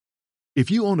If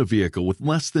you own a vehicle with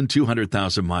less than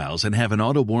 200,000 miles and have an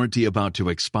auto warranty about to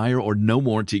expire or no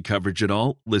warranty coverage at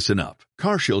all, listen up.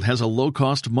 CarShield has a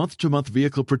low-cost month-to-month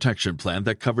vehicle protection plan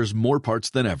that covers more parts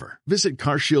than ever. Visit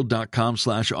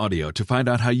carshield.com/audio to find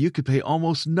out how you could pay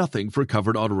almost nothing for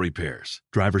covered auto repairs.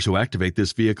 Drivers who activate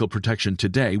this vehicle protection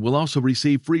today will also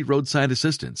receive free roadside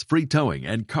assistance, free towing,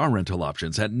 and car rental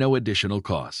options at no additional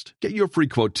cost. Get your free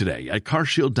quote today at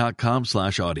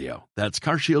carshield.com/audio. That's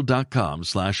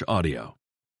carshield.com/audio.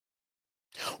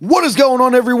 What is going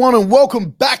on, everyone, and welcome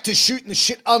back to Shooting the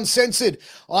Shit Uncensored.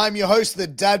 I'm your host, the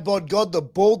Dad Bod God, the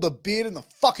bald, the beard, and the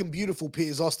fucking beautiful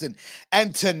Piers Austin.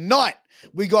 And tonight,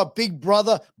 we got big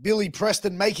brother Billy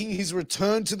Preston making his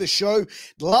return to the show.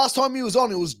 The last time he was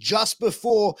on, it was just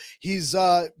before his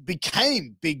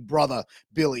became big brother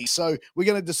Billy. So we're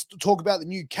going to just talk about the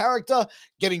new character,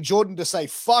 getting Jordan to say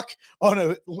fuck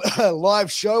on a live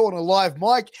show, on a live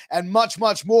mic, and much,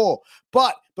 much more.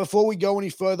 But before we go any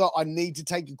further, I need to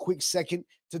take a quick second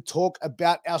to talk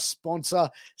about our sponsor,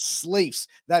 Sleefs.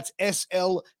 That's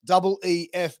SLEEFS.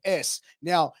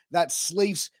 Now, that's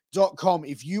Sleefs.com.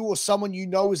 If you or someone you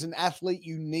know is an athlete,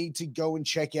 you need to go and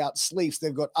check out Sleefs.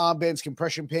 They've got armbands,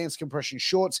 compression pants, compression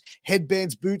shorts,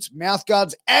 headbands, boots, mouth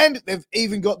guards, and they've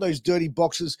even got those dirty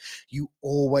boxes you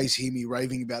always hear me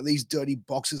raving about. These dirty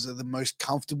boxes are the most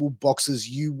comfortable boxes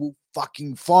you will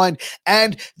fucking find,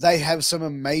 and they have some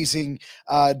amazing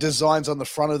designs on the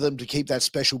front of them to keep that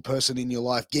special person in your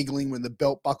life giggling when the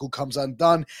belt buckle comes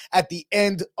undone at the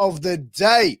end of the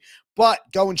day. But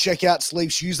go and check out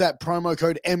Sleeps. Use that promo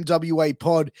code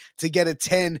MWAPOD to get a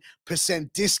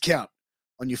 10% discount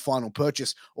on your final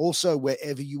purchase. Also,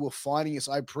 wherever you are finding us,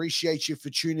 I appreciate you for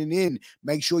tuning in.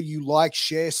 Make sure you like,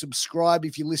 share, subscribe.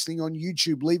 If you're listening on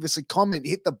YouTube, leave us a comment.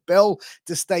 Hit the bell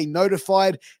to stay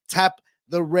notified. Tap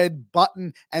the red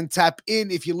button and tap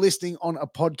in. If you're listening on a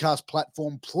podcast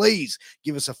platform, please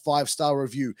give us a 5-star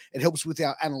review. It helps with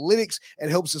our analytics. It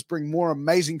helps us bring more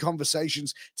amazing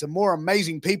conversations to more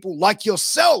amazing people like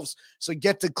yourselves. So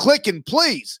get to clicking,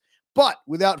 please. But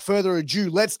without further ado,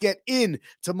 let's get into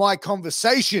my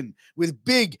conversation with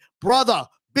big brother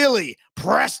Billy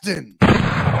Preston.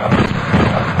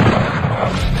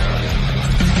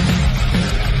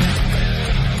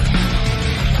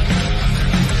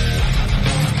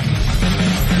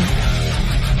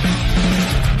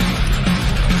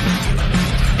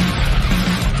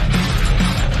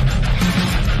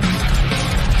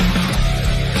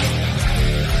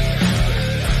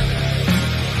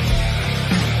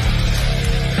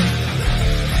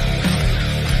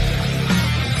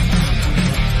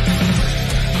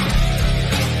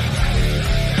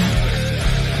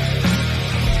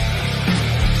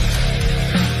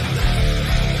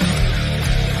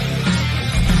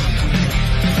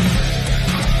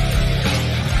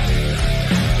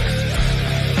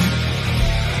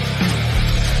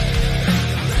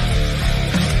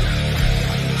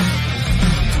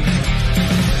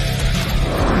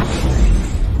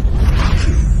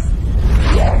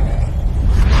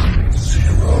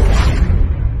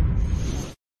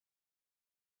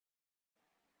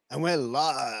 And we're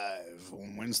live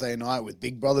on Wednesday night with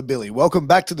Big Brother Billy. Welcome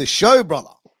back to the show,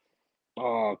 brother.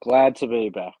 Oh, glad to be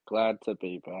back. Glad to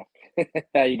be back.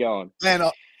 How you going? Man,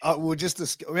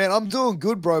 I'm doing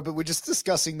good, bro, but we're just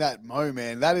discussing that Mo,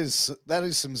 man. That is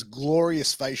some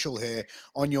glorious facial hair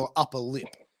on your upper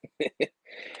lip.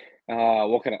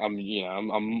 What can I'm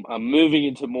moving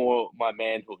into more my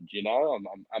manhood,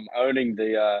 I'm owning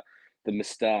the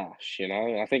mustache,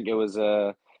 I think it was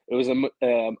a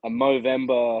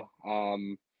Movember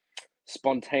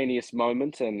spontaneous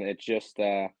moment, and it just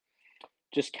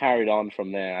carried on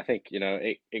from there. I think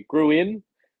it grew in,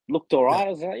 looked all right. I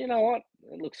was like, you know what,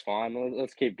 it looks fine.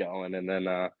 Let's keep going, and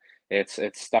then it's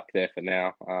stuck there for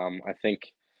now. I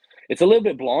think it's a little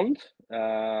bit blonde,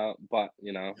 but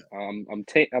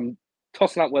I'm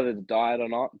tossing up whether to dye it or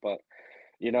not. But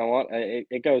you know what,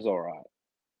 it goes all right.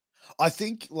 I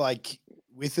think like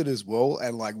with it as well,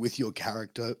 and like with your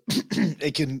character,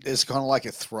 it's kind of like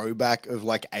a throwback of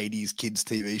like 80s kids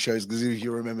TV shows. Because if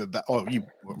you remember back, you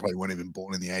probably weren't even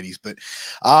born in the 80s, but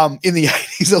in the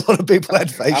 80s, a lot of people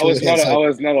had facial I was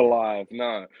hair. not alive.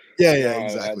 No. Yeah,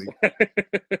 exactly. I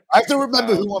have to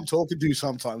remember who I'm talking to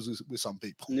sometimes with some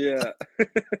people. Yeah.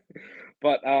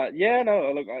 But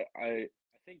look, I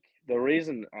think the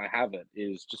reason I have it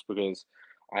is just because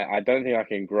I don't think I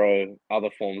can grow other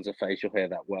forms of facial hair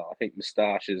that well. I think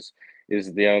moustache is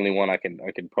the only one I can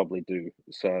probably do.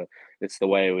 So it's the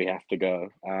way we have to go.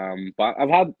 But I've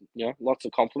had lots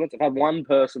of compliments. I've had one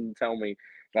person tell me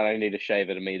that I need to shave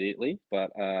it immediately.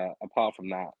 But apart from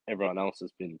that, everyone else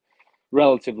has been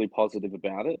relatively positive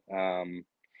about it.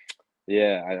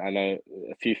 Yeah, I know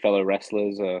a few fellow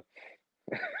wrestlers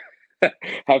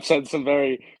have said some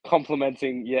very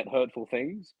complimenting yet hurtful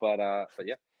things, but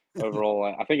yeah, overall,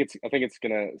 I think it's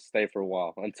gonna stay for a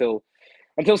while until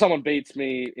someone beats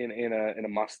me in a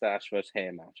mustache versus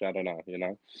hair match. I don't know, you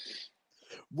know.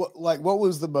 What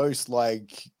was the most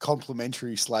like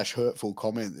complimentary slash hurtful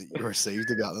comment that you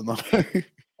received about them?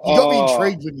 You got me Oh,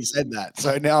 intrigued when you said that.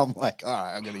 So now I'm like, all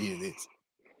right, I'm gonna hear this.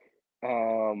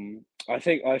 I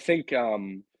think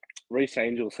Reece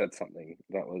Angel said something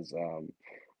that was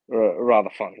rather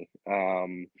funny.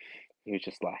 He was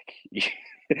just like, he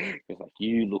was like,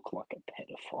 "You look like a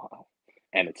pedophile,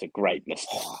 and it's a great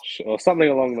moustache," or something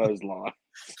along those lines.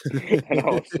 And I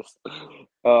was just,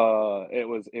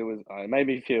 it made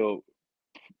me feel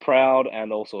proud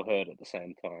and also hurt at the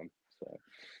same time. So,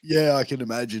 Yeah, I can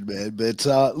imagine, man. But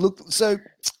look, so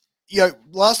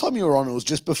last time you were on, it was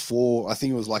just before. I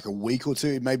think it was like a week or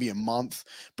two, maybe a month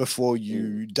before mm,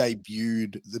 you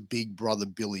debuted the Big Brother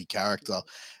Billy character.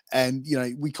 And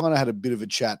we kind of had a bit of a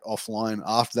chat offline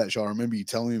after that show. I remember you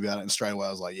telling me about it, and straight away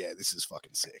I was like, "Yeah, this is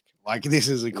fucking sick. Like, yeah, this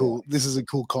is a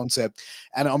cool concept."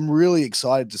 And I'm really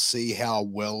excited to see how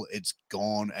well it's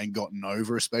gone and gotten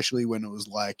over, especially when it was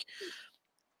like,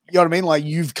 you know what I mean? Like,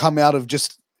 you've come out of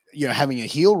just having a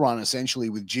heel run essentially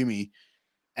with Jimmy,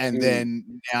 and mm,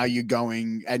 then now you're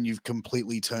going and you've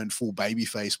completely turned full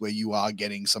babyface where you are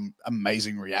getting some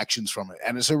amazing reactions from it.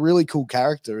 And it's a really cool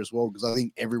character as well, because I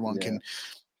think everyone yeah.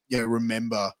 can,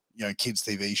 remember, kids'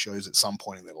 TV shows at some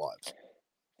point in their lives.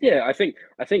 Yeah, I think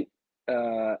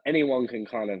anyone can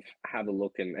kind of have a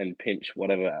look and pinch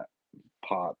whatever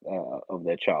part of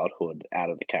their childhood out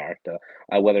of the character,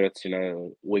 whether it's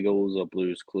Wiggles or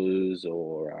Blue's Clues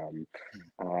or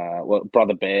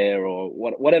Brother Bear or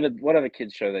whatever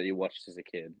kids show that you watched as a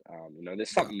kid. There's Yeah.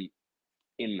 something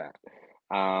in that,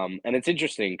 and it's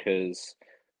interesting because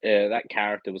that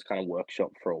character was kind of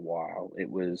workshopped for a while. It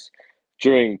was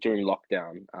during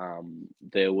lockdown.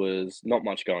 There was not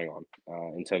much going on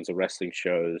in terms of wrestling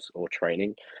shows or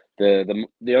training.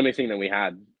 The only thing that we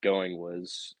had going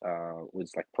was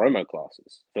like promo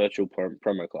classes, virtual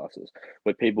promo classes,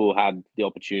 where people had the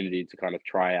opportunity to kind of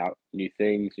try out new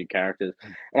things, new characters,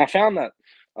 and I found that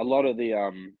a lot of the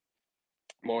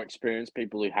more experienced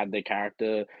people who had their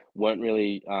character weren't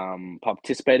really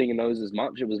participating in those as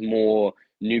much. It was more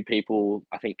new people.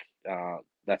 I think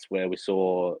that's where we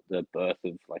saw the birth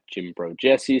of like Jim Bro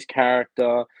Jesse's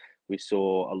character. We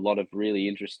saw a lot of really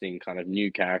interesting kind of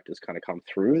new characters kind of come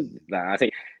through. That I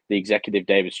think the executive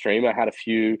David Streamer had a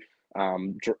few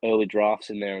early drafts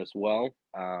in there as well.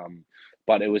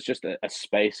 But it was just a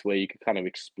space where you could kind of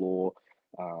explore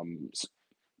um,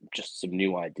 just some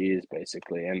new ideas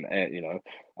basically, and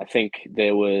I think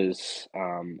there was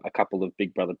a couple of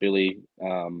Big Brother Billy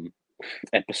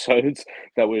episodes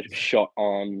that were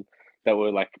that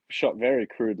were like shot very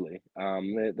crudely.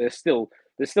 They're still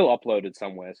uploaded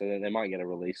somewhere, so they might get a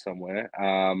release somewhere.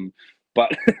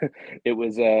 But it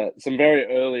was some very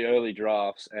early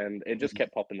drafts, and it just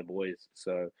kept popping the boys.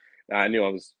 So I knew I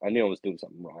was doing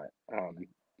something right.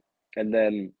 And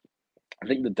then I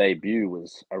think the debut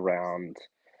was around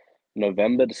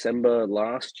November, December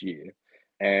last year,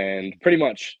 and pretty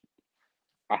much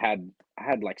I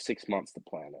had like 6 months to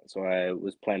plan it. So I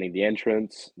was planning the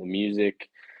entrance, the music.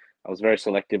 I was very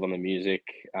selective on the music,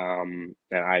 and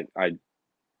I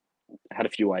had a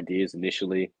few ideas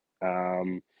initially,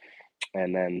 um,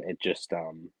 and then it just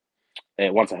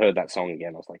once I heard that song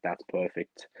again, I was like, "That's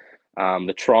perfect."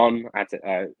 The Tron,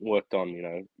 I worked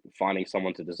on finding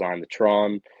someone to design the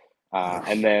Tron,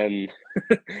 and then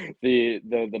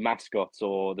the mascots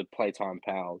or the playtime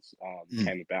pals Mm.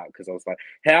 came about because I was like,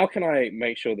 how can I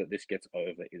make sure that this gets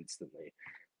over instantly?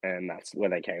 And that's where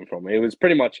they came from. It was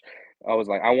pretty much, I was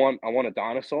like, I want a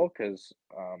dinosaur because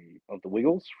of the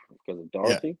Wiggles, because of Yeah.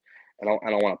 Dorothy, and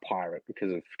I want a pirate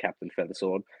because of Captain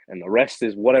Feathersword, and the rest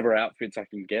is whatever outfits I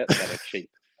can get that are cheap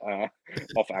uh,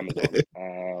 off Amazon.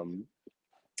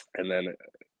 And then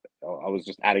I was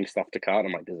just adding stuff to cart.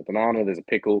 I'm like, there's a banana, there's a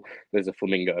pickle, there's a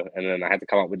flamingo, and then I had to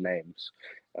come up with names.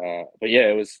 But yeah,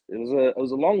 it was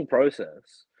a long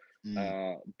process.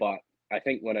 Mm. But I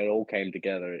think when it all came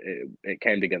together, it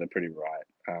came together pretty right.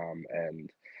 And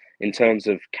in terms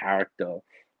of character,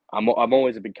 I'm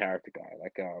always a big character guy.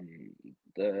 Like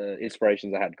the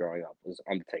inspirations I had growing up was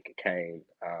Undertaker, Kane.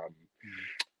 Mm.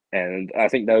 And I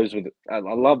think those were I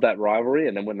love that rivalry,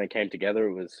 and then when they came together,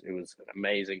 it was an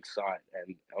amazing sight,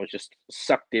 and I was just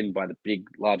sucked in by the big,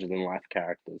 larger than life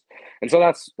characters, and so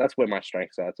that's where my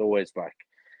strengths are. It's always like,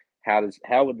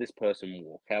 how would this person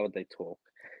walk? How would they talk?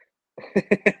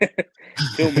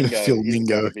 Filmingo is going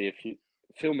Flamingo. to be a few.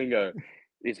 Filmingo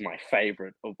is my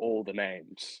favorite of all the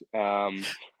names.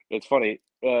 It's funny.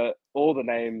 All the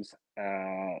names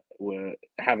were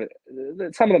have it.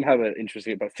 Some of them have an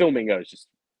interesting, but Flamingo is just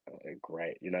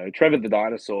great. You know, Trevor the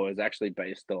dinosaur is actually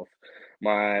based off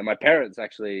my parents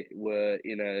actually were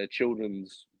in a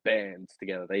children's band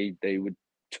together. They would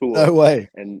tour No way.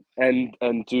 and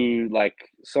do like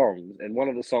songs, and one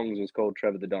of the songs was called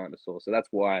Trevor the Dinosaur. So that's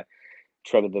why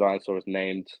Trevor the dinosaur is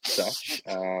named such.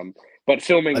 But I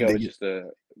Flamingo think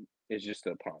is just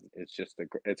a pun.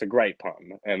 It's a great pun,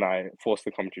 and I force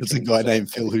the commentary it's a team to guy say it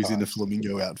named Phil every who's in time. a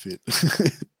flamingo outfit.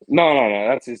 No,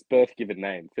 that's his birth given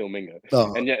name, Flamingo,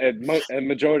 Oh, and yet a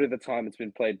majority of the time it's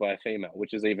been played by a female,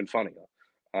 which is even funnier.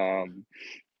 Um,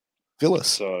 Phyllis.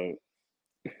 so,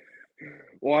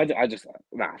 well, I just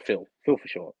Phil for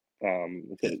short.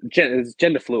 It's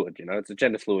gender fluid, you know. It's a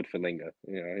gender fluid flamingo.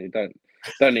 You know, you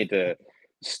don't need to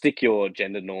stick your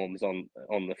gender norms on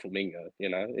the flamingo. You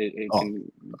know, it Oh, can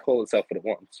call itself what it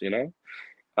wants. You know.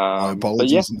 my But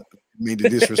yeah, apologies. Me to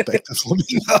disrespect the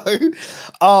flamingo.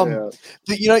 Um, yeah,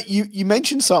 but you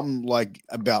mentioned something like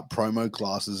about promo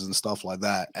classes and stuff like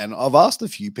that, and I've asked a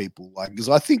few people like because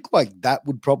I think like that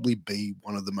would probably be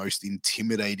one of the most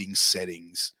intimidating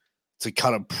settings to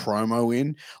cut a promo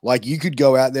in. Like you could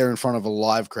go out there in front of a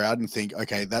live crowd and think,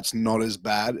 okay, that's not as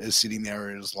bad as sitting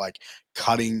there as like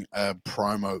cutting a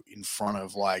promo in front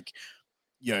of like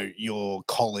your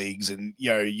colleagues and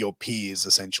your peers,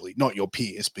 essentially not your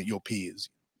peers but your peers.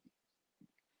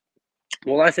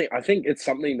 well, I think it's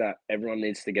something that everyone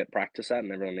needs to get practice at,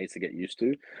 and everyone needs to get used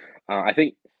to. I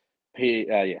think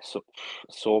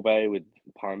sorbet with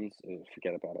puns.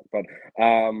 Forget about it. But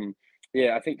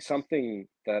yeah, I think something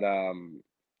that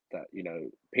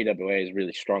PWA is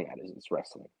really strong at is its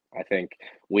wrestling. I think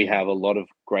we Mm, have a lot of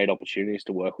great opportunities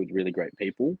to work with really great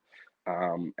people.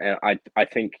 And I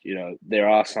think there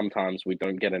are sometimes we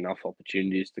don't get enough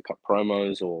opportunities to cut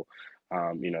promos or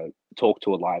talk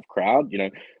to a live crowd.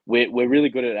 We're really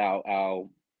good at our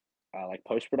like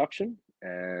post production,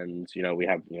 and we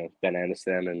have Ben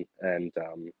Anderson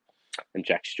and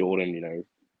Jax Jordan,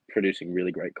 producing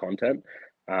really great content.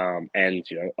 And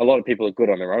a lot of people are good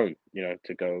on their own,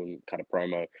 to go and cut a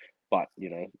promo, but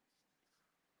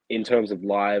in terms of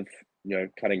live,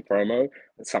 cutting promo,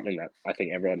 it's something that I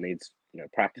think everyone needs,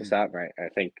 practice mm, at. And I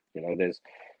think there's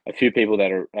a few people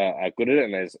that are good at it,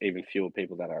 and there's even fewer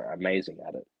people that are amazing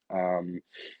at it.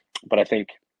 But I think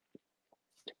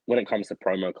when it comes to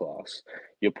promo class,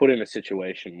 you're put in a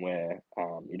situation where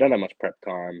you don't have much prep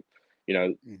time.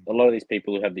 mm. A lot of these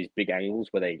people who have these big angles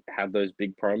where they have those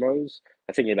big promos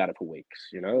are thinking about it for weeks,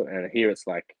 and here it's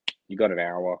like you got an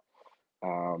hour,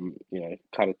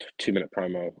 cut a 2 minute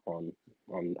promo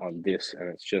on this,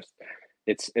 and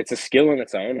it's a skill in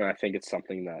its own, and I think it's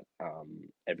something that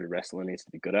every wrestler needs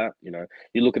to be good at.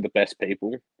 You look at the best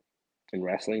people in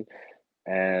wrestling,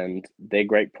 and they're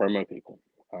great promo people.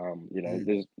 Mm.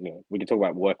 There's we can talk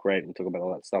about work rate and talk about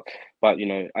all that stuff, but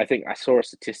I think I saw a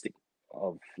statistic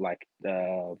of like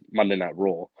Monday Night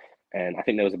Raw, and I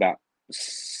think there was about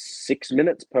 6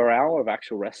 minutes per hour of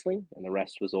actual wrestling, and the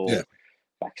rest was Yeah. all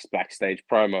backstage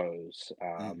promos,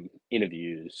 Mm.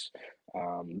 interviews,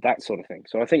 that sort of thing.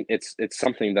 So I think it's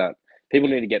something that people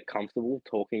need to get comfortable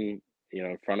talking,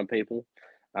 in front of people.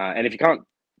 And if you can't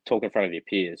talk in front of your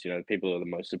peers, people are the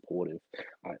most supportive.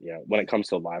 When it comes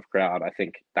to a live crowd, I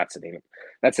think that's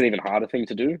an even harder thing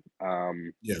to do.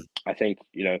 Yeah. I think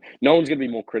no one's going to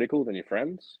be more critical than your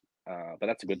friends, but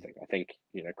that's a good Mm. thing. I think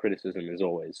criticism is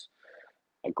always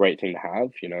a great thing to have.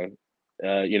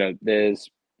 There's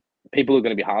people are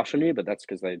going to be harsh on you, but that's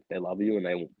because they love you and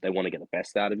they want to get the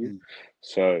best out of you. Mm.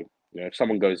 So if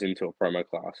someone goes into a promo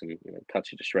class and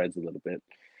cuts you to shreds a little bit,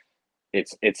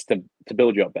 it's to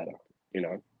build you up better. You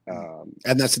know, Mm. um,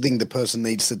 And that's the thing, the person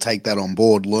needs to take that on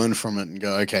board, learn from it, and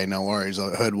go, okay, no worries.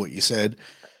 I heard what you said,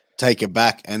 take it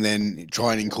back, and then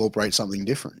try and incorporate something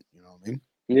different. You know what I mean?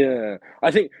 yeah,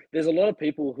 I think there's a lot of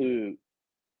people who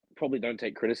probably don't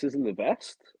take criticism the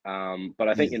best, but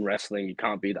I think Mm. in wrestling you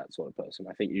can't be that sort of person.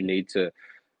 I think you need to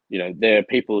there are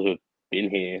people who've been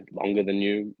here longer than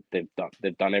you. They've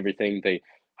done everything. They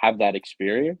have that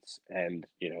experience, and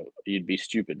you'd be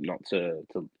stupid not to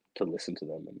listen to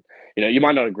them. And you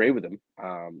might not agree with them.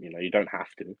 You don't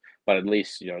have to, but at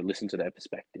least listen to their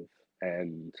perspective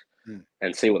and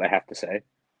Mm. see what they have to say.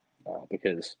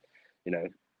 Because you know,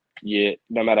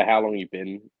 no matter how long you've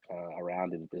been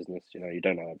around in business, you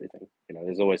don't know everything.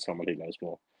 There's always someone who knows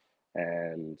more.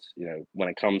 And when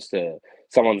it comes to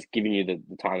someone's giving you the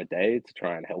time of day to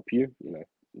try and help you,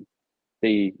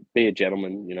 be a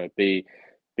gentleman.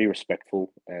 Be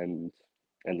respectful and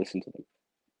listen to them.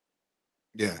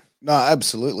 Yeah, no,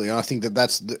 absolutely. And I think that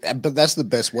but that's the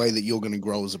best way that you're going to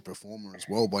grow as a performer as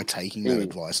well, by taking that Mm,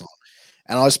 advice on.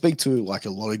 And I speak to like a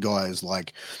lot of guys,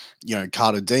 like,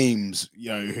 Carter Deems,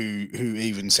 who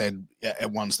even said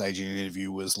at one stage in an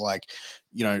interview was like,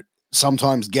 you know,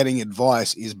 sometimes getting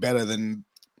advice is better than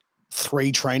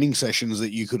 3 training sessions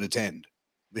that you could attend,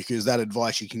 because that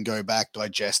advice you can go back,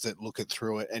 digest it, look it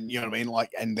through it, and you know what I mean,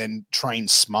 like, and then train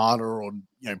smarter, or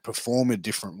perform a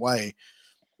different way.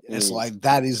 It's mm. like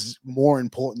that is more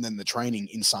important than the training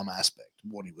in some aspect.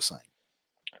 What he was saying.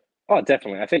 Oh,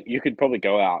 definitely. I think you could probably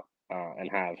go out and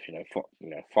have,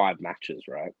 5 matches,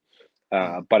 right?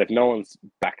 Mm. But if no one's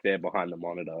back there behind the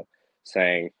monitor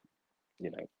saying,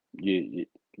 you know, you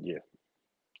you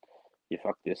you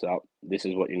fucked this up. This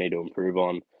is what you need to improve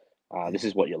on. This Mm.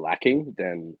 is what you're lacking.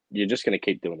 Then you're just going to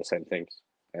keep doing the same things,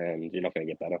 and you're not going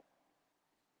to get better.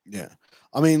 Yeah.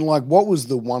 I mean, like, what was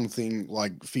the one thing,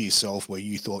 like, for yourself where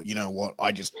you thought, you know what,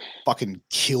 I just fucking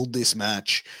killed this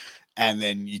match, and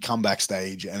then you come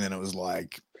backstage, and then it was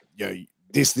like,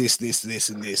 this,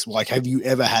 and this. Like, have you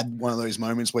ever had one of those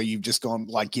moments where you've just gone,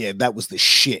 like, yeah, that was the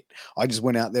shit. I just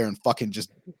went out there and fucking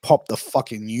just popped the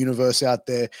fucking universe out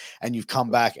there, and you've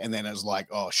come back, and then it's like,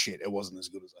 oh shit, it wasn't as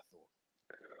good as I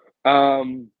thought.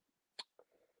 Um,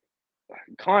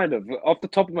 Kind of off the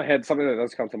top of my head, something that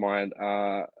does come to mind.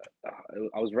 I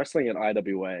was wrestling at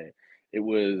IWA. It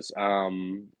was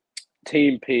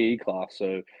Team PE class,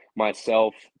 so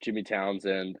myself, Jimmy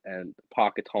Townsend, and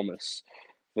Parker Thomas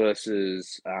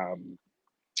versus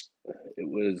it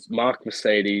was Mark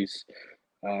Mercedes,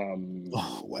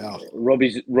 Oh wow.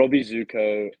 Robbie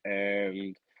Zuko,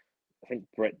 and I think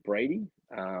Brett Brady.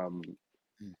 Um,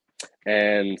 Mm.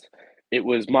 and it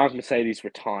was Mark Mercedes'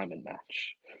 retirement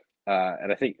match.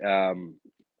 And I think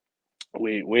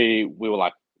we were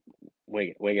like,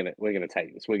 we're gonna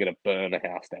take this. We're gonna burn a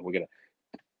house down. We're gonna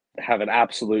have an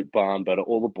absolute barn burner.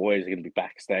 All the boys are gonna be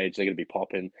backstage. They're gonna be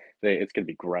popping. It's gonna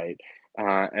be great.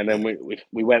 And then Yeah.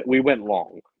 we went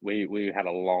long. We had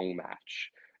a long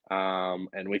match.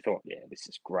 And we thought, yeah, this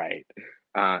is great.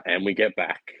 And we get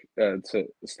back to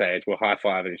the stage. We're high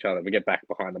fiving each other. We get back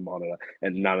behind the monitor,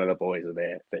 and none of the boys are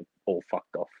there. They're all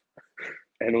fucked off.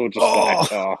 And we are just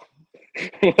like, Oh,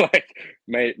 oh, like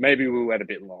maybe we went a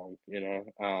bit long,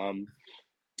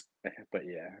 but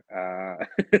yeah,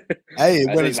 hey, I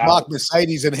when think it's that, Mark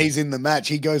Mercedes and he's in the match,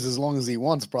 he goes as long as he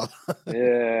wants, brother.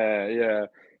 yeah, yeah.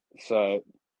 So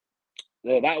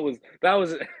yeah, that was that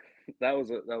was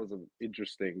an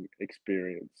interesting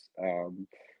experience.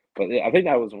 But yeah, I think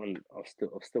that was when I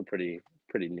was still pretty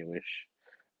newish.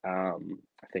 I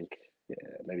think yeah,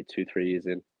 maybe 2 3 years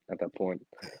in at that point.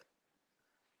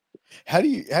 How do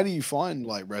you find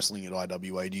like wrestling at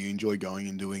IWA? Do you enjoy going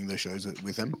and doing the shows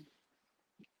with them?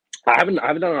 I haven't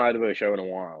done an IWA show in a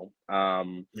while.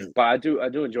 Yeah. But I do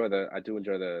enjoy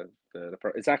the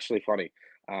pro. It's actually funny.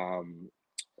 Um,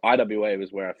 IWA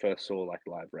was where I first saw like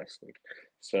live wrestling.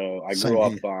 So I Same grew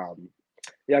up. here.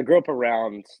 Yeah, I grew up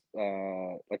around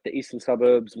like the eastern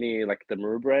suburbs near like the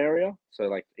Maroubra area. So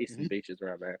like eastern Mhm. beaches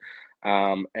around there.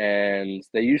 And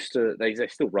they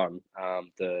still run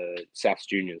the South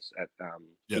Juniors at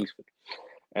Yeah. Kingsford.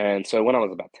 And so when I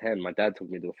was about 10, my dad took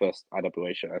me to the first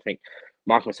IWA show. I think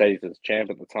Mark Mercedes was champ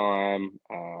at the time.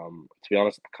 To be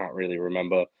honest, I can't really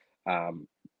remember um,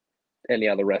 any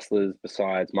other wrestlers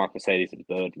besides Mark Mercedes and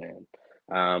Birdman.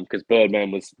 Because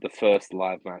Birdman was the first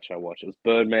live match I watched. It was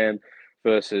Birdman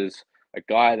versus a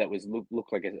guy that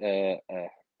looked like a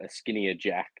skinnier,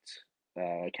 jacked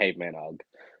caveman hug.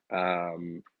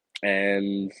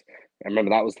 And I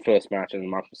remember that was the first match, and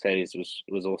Mark Mercedes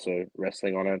was also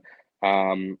wrestling on it.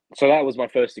 So that was my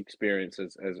first experience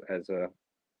as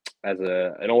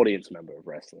an audience member of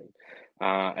wrestling.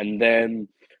 And then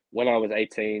when I was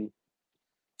 18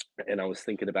 and I was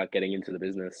thinking about getting into the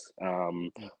business,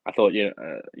 Mm. I thought, you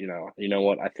know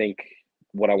what? I think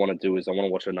what I want to do is I want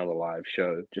to watch another live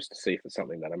show just to see if it's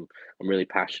something that I'm really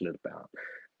passionate about.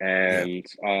 Yeah. And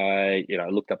I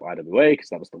looked up IWA because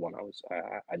that was the one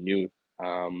I knew.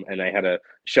 And they had a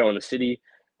show in the city.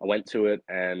 I went to it,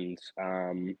 and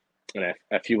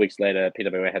a few weeks later,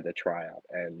 PWA had their tryout,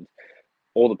 and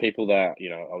all the people that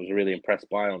I was really impressed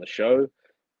by on the show,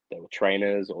 they were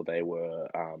trainers or they were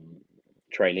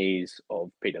trainees of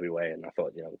PWA, and I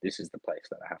thought, this is the place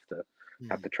that I have to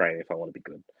Mm. train if I want to be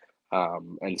good.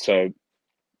 And so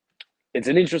it's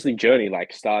an interesting journey,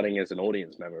 like starting as an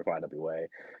audience member of IWA,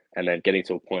 and then getting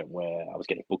to a point where I was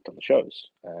getting booked on the shows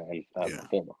and Yeah.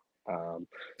 performer.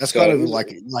 That's So kind it of was,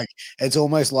 like it's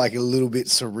almost like a little bit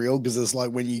surreal because it's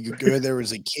like when you go there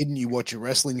as a kid and you watch a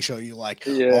wrestling show, you're like,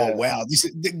 oh yeah, wow, this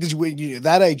is because when you're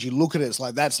that age, you look at it, it's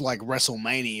like that's like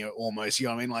WrestleMania almost. You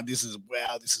know what I mean? Like this is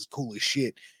wow, this is cool as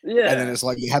shit. And then yeah, it's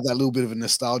like you have that little bit of a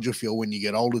nostalgia feel when you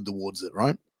get older towards it,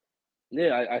 right?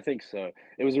 yeah. I think so.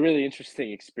 It was a really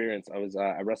interesting experience.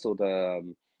 I wrestled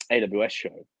AWS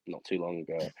show not too long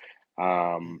ago,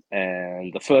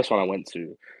 and the first one I went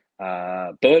to,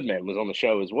 Birdman was on the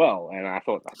show as well, and I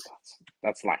thought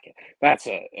that's like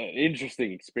an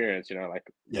interesting experience. You know, like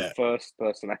the Yeah. first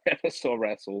person I ever saw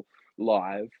wrestle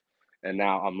live, and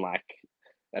now I'm like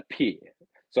a peer.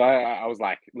 So I was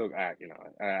like, look, I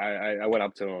went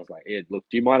up to him. I was like, Ed, look,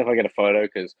 do you mind if I get a photo?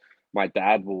 Because my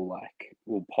dad will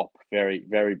pop very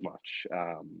very much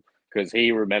because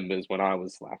he remembers when I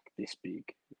was like this big,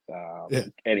 Yeah.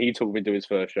 and he took me to his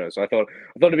first show. So I thought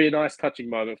it'd be a nice touching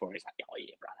moment for him. He's like, oh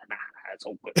yeah, brother, nah, it's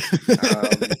all good.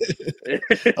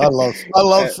 I Uh,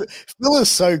 love Phil is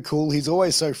so cool. He's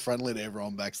always so friendly to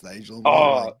everyone backstage.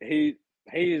 oh, he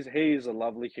is a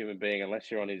lovely human being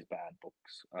unless you're on his bad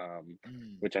books, Mm.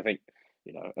 which I think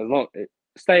as long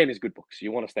stay in his good books.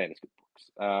 You want to stay in his good books.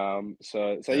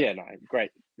 So Yeah. yeah, no,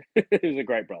 great. He was a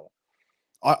great brother.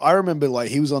 I remember like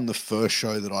he was on the first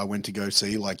show that I went to go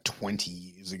see like 20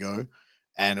 years ago,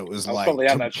 and it was I was like probably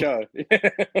at that show.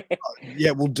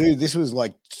 yeah, well, dude, this was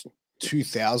like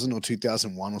 2000 or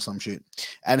 2001 or some shit,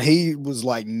 and he was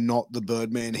like not the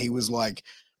Birdman. He was like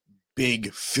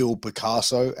big Phil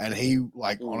Picasso, and he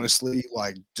like Mm, honestly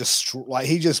like just like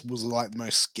he just was like the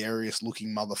most scariest looking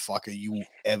motherfucker you will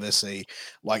ever see.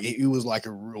 Like he was like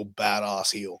a real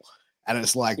badass heel. And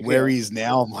it's like where yeah, he is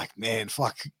now, I'm like, man,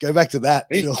 fuck, go back to that,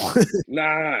 he's Phil.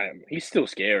 nah, he's still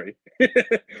scary.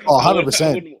 Oh, I would, I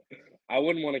 100%. wouldn't, I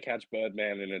wouldn't want to catch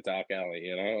Birdman in a dark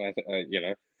alley. I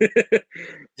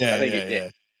Yeah, think yeah,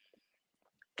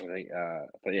 yeah.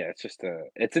 but yeah,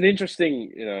 it's an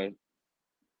interesting,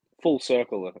 full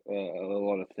circle of a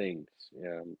lot of things.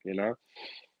 Yeah,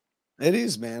 It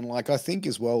is, man. Like I think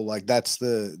as well, like that's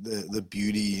the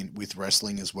beauty with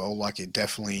wrestling as well. Like it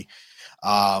definitely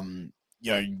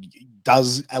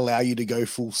does allow you to go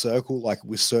full circle, like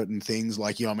with certain things,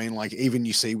 like you know what I mean? Like even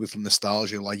you see with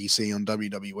nostalgia, like you see on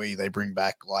WWE, they bring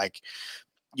back like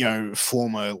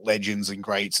former legends and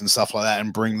greats and stuff like that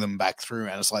and bring them back through.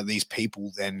 And it's like these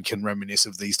people then can reminisce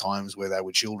of these times where they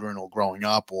were children or growing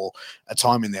up or a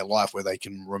time in their life where they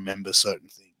can remember certain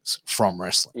things from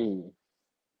wrestling. Mm.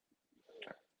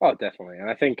 Oh, definitely. And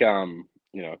I think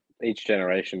each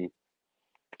generation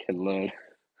can learn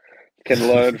can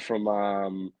learn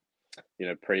from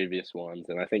previous ones,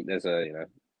 and I think there's a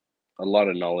lot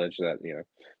of knowledge that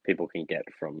people can get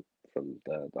from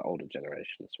the older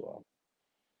generation as well.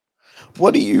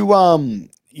 What do you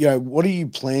what do you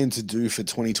plan to do for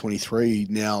 2023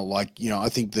 now? Like, I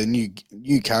think the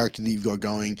new character that you've got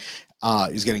going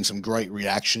is getting some great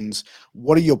reactions.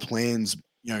 What are your plans,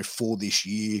 for this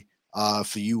year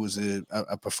for you as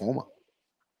a performer?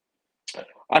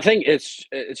 I think it's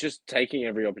just taking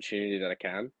every opportunity that I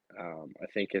can. I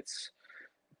think it's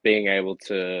being able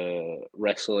to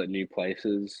wrestle at new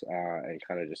places and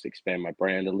kind of just expand my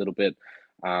brand a little bit.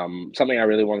 Something I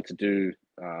really wanted to do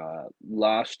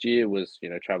last year was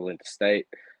travel interstate,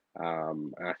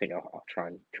 and I think I'll try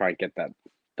and get that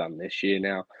done this year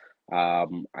now.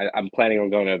 I'm planning on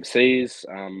going overseas.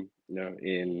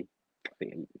 In I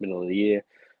think in the middle of the year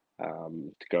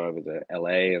to go over to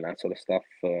LA and that sort of stuff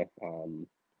for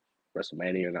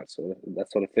WrestleMania and that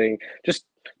sort of thing. Just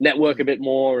network a Mm. bit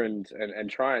more and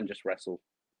try and just wrestle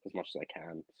as much as I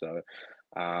can. So,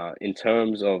 in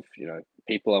terms of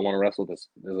people I want to wrestle, there's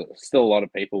still a lot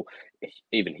of people,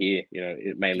 even here,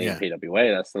 mainly in Yeah.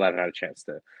 PWA, that I still haven't had a chance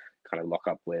to kind of lock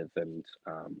up with, and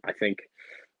I think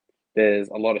there's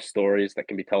a lot of stories that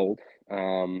can be told,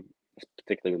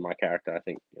 particularly with my character. I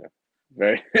think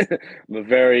very I'm a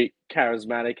very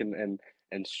charismatic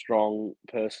and strong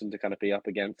person to kind of be up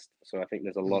against. So I think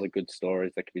there's a lot Mm. of good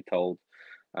stories that can be told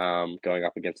going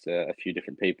up against a few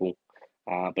different people.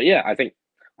 But yeah, I think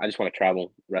I just want to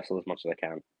travel, wrestle as much as I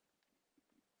can.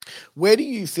 Where do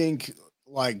you think,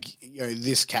 like,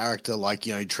 this character, like,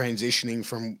 transitioning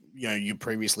from, your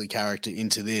previously character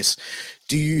into this,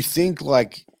 do you think,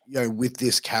 like, with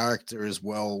this character as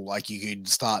well, like, you could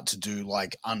start to do,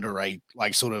 like, underage,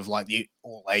 like, sort of like the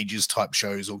all ages type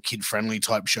shows or kid friendly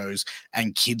type shows,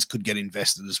 and kids could get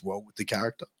invested as well with the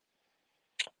character?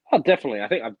 Oh, definitely. I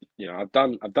think I've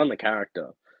done the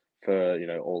character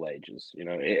for all ages.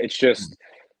 It's Mm. just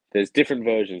there's different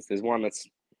versions. There's one that's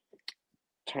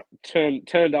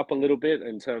turned up a little bit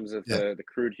in terms of Yeah. the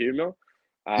crude humor,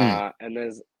 Mm. and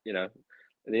there's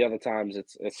the other times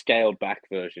it's a scaled back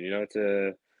version. You know,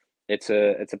 it's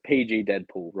a PG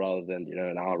Deadpool rather than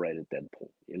an R-rated Deadpool.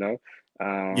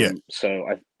 Yeah. So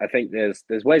I think there's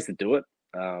ways to do it.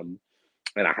 And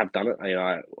I have done it.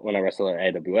 When I wrestled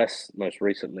at AWS most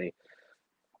recently,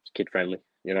 it's kid friendly.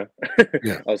 Yeah.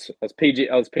 I was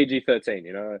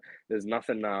PG-13. There's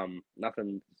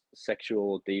nothing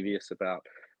sexual or devious about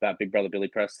Big Brother Billy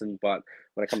Preston. But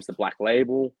when it comes to Black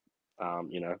Label, Yeah.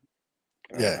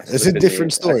 I It's a slip in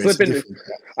different I story. It's slip a in different.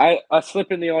 I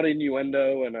slip in the odd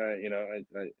innuendo, and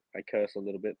I curse a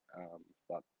little bit.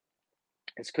 But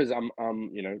it's because I'm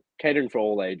catering for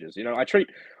all ages. I treat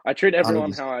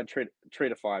everyone 100%. how I treat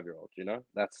a 5-year-old.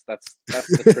 That's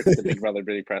the trick to Big Brother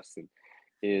Billy Preston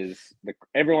is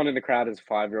everyone in the crowd is a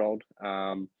 5-year-old.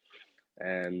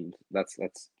 And that's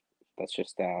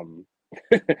just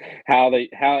how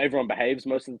everyone behaves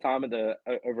most of the time at the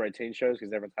over 18 shows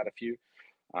because everyone's had a few.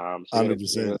 So you gotta you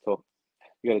 100%. gotta talk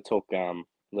you gotta talk a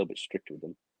little bit strict with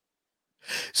them.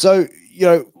 So,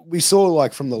 we saw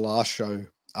like from the last show,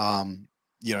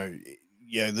 you know,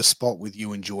 the spot with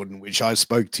you and Jordan, which I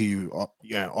spoke to you,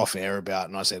 off air about,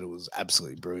 and I said it was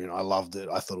absolutely brilliant. I loved it.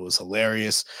 I thought it was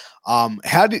hilarious.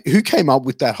 Who came up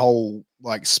with that whole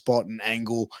like spot and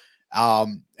angle?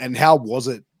 And how was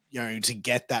it, to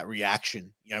get that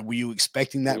reaction? Were you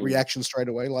expecting that Mm. reaction straight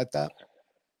away like that?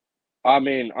 I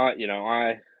mean,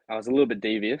 I was a little bit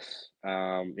devious.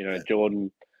 Yeah.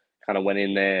 Jordan kind of went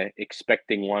in there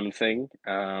expecting one thing,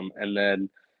 and then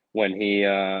when he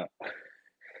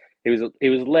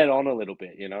was led on a little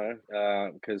bit,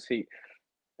 because he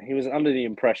was under the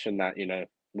impression that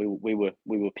we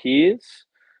were peers,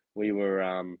 we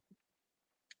were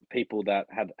people that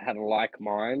had a like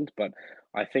mind, but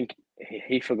I think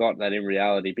he forgot that in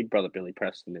reality, Big Brother Billy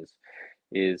Preston is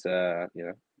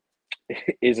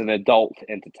is an adult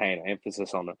entertainer.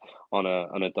 Emphasis on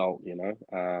an adult, and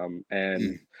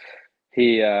Mm.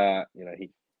 he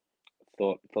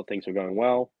thought things were going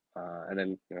well, and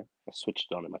then I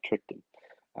switched on him, I tricked him.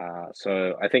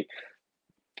 So I think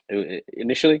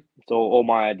initially it's all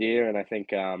my idea, and I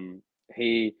think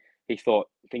he he thought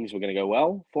things were going to go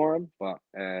well for him, but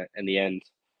in the end,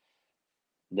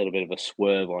 a little bit of a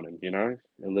swerve on him, a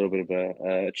little bit of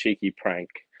a cheeky prank.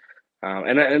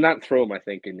 And that threw him, I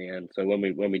think, in the end. So when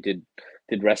we did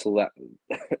wrestle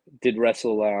did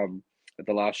wrestle at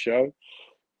the last show,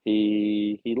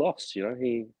 he lost.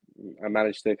 I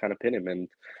managed to kind of pin him, and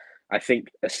I think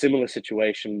a similar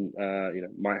situation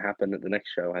might happen at the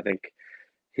next show. I think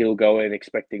he'll go in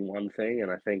expecting one thing,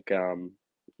 and I think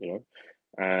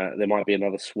there might be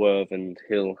another swerve, and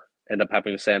he'll end up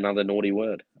having to say another naughty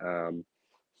word.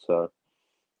 So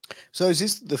So is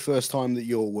this the first time that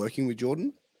you're working with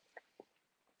Jordan?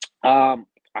 Um,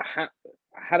 I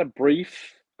had a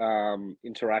brief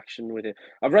interaction with him.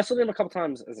 I've wrestled him a couple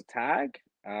times as a tag.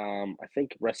 I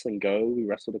think Wrestling Go, we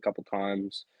wrestled a couple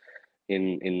times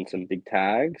in some big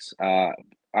tags. I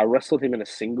wrestled him in a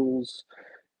singles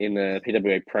in the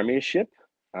PWA Premiership.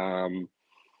 Um,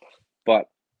 but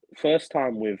first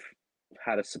time we've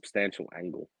had a substantial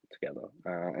angle together,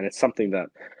 and it's something that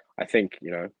I think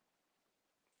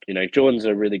Jordan's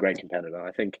a really great competitor.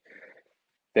 I think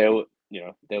there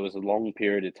was a long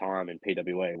period of time in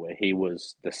PWA where he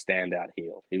was the standout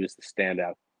heel. He was the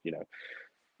standout,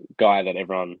 guy that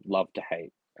everyone loved to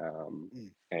hate.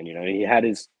 Mm. And he had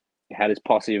his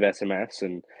posse of SMS,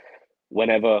 and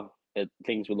whenever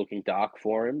things were looking dark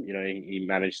for him, he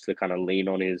managed to kind of lean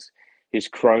on his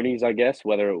cronies, I guess,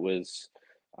 whether it was,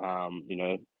 you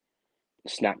know,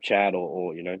 Snapchat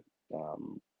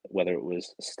whether it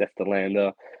was Steph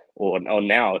Delander or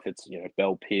now if it's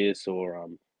Belle Pierce or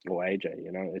AJ.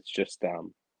 It's just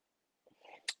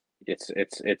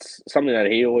it's something that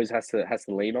he always has to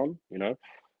lean on.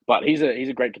 But he's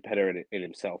a great competitor in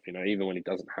himself. Even when he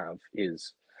doesn't have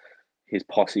his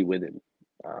posse with him.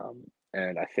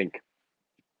 And I think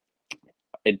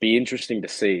it'd be interesting to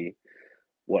see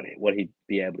what he'd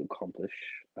be able to accomplish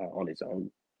on his own.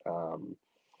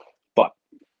 But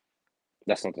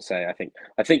that's not to say I think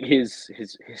his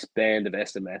band of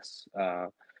SMS,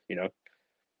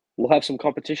 we'll have some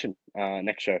competition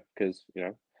next show because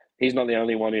he's not the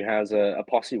only one who has a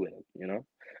posse with him.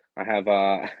 I have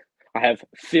I have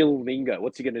Phil Mingo.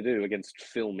 What's he going to do against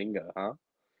Phil Mingo? Huh?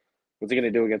 What's he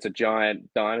going to do against a giant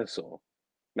dinosaur?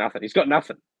 Nothing. He's got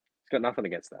nothing. He's got nothing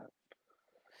against that.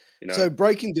 So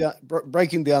breaking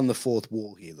down the fourth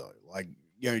wall here, though, like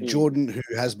Mm. Jordan,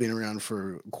 who has been around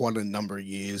for quite a number of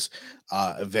years,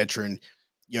 a veteran.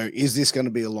 Is this going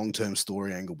to be a long-term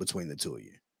story angle between the two of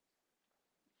you?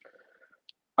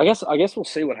 I guess we'll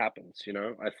see what happens.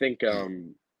 I think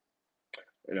Mm.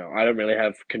 I don't really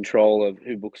have control of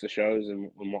who books the shows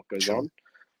and what goes Sure.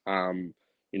 on.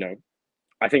 You know,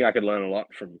 I think I could learn a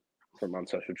lot from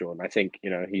Unsocial Jordan. I think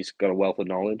he's got a wealth of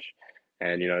knowledge,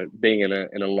 and being in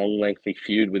a long, lengthy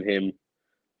feud with him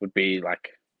would be like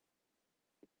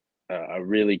a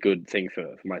really good thing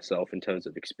for myself in terms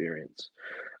of experience.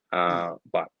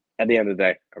 But at the end of the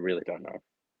day, I really don't know.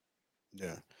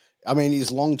 Yeah. I mean,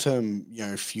 is long term,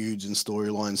 feuds and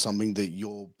storylines something that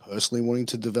you're personally wanting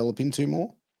to develop into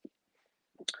more?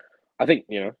 I think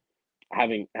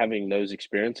having those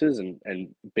experiences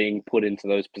and being put into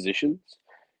those positions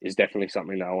is definitely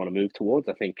something that I want to move towards.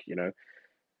 I think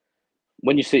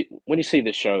when you see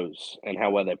the shows and how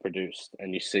well they're produced,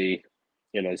 and you see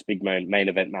these big main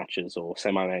event matches or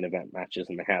semi main event matches,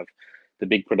 and they have the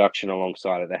big production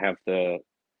alongside it, they have the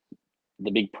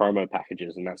big promo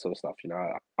packages and that sort of stuff.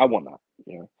 I want that.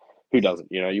 Who Mm.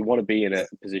 doesn't? You want to be in Yeah.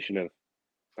 a position of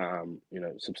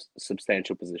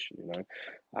substantial position.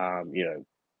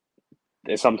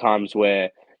 There's sometimes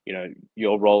where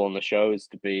your role on the show is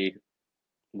to be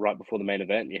right before the main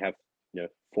event. And you have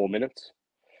 4 minutes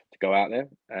to go out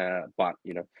there, but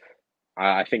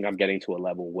I think I'm getting to a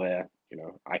level where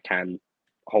I can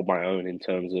hold my own in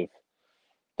terms of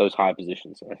those high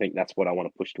positions. I think that's what I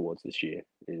want to push towards this year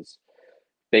is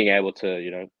being able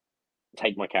to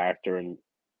take my character and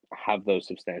have those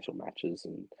substantial matches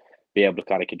and be able to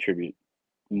kind of contribute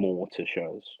more to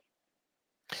shows.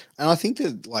 And I think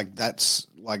that that's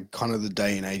kind of the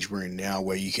day and age we're in now,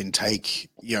 where you can take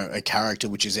a character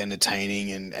which is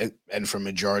entertaining and for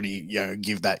majority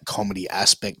give that comedy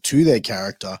aspect to their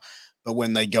character, but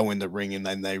when they go in the ring and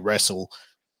then they wrestle,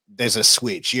 there's a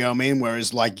switch, you know what I mean?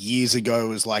 Whereas years ago, it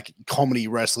was like comedy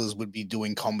wrestlers would be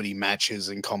doing comedy matches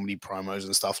and comedy promos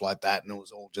and stuff like that, and it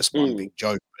was all just one Mm, big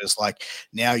joke. But it's like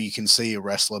now you can see a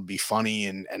wrestler be funny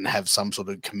and have some sort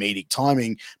of comedic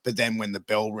timing, but then when the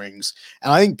bell rings,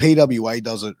 and I think PWA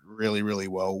does it really, really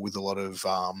well with a lot of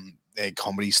their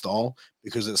comedy style,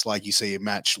 because it's like you see a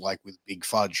match like with Big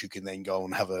Fudge, who can then go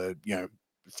and have a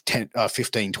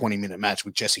 15, 20-minute match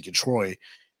with Jessica Troy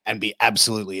and be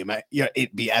absolutely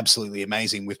it'd be absolutely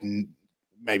amazing with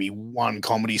maybe one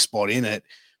comedy spot in it.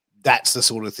 That's the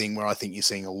sort of thing where I think you're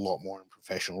seeing a lot more in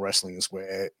professional wrestling, is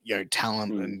where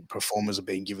talent mm. and performers are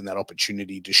being given that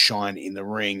opportunity to shine in the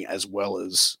ring, as well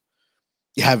as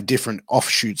you have different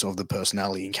offshoots of the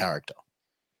personality and character.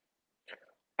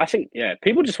 I think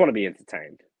people just want to be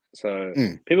entertained. So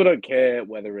Mm, people don't care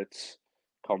whether it's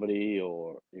comedy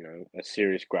or a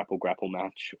serious grapple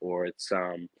match, or it's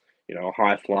a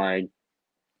high flying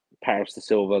Paris to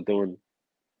Silva doing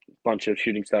a bunch of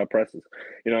shooting star presses.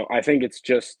 I think it's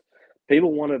just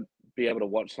people want to be able to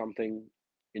watch something,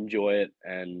 enjoy it,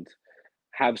 and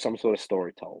have some sort of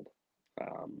story told,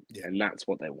 yeah. and that's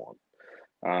what they want.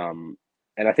 Um,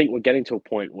 and I think we're getting to a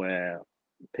point where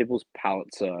people's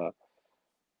palettes are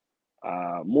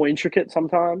more intricate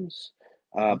sometimes.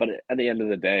 Mhm. But at the end of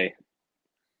the day,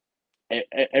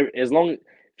 as long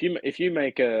if you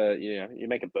make you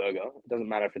make a burger, it doesn't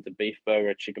matter if it's a beef burger,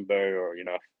 a chicken burger, or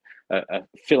a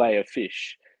fillet of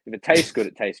fish. If it tastes good,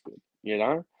 it tastes good.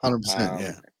 100%. Um,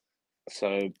 Yeah.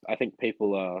 so I think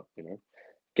people are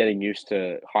getting used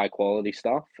to high quality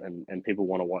stuff, and people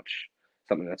want to watch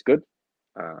something that's good.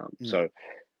 Mm. So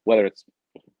whether it's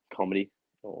comedy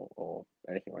or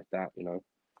anything like that,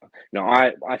 no,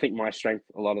 I think my strength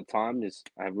a lot of time is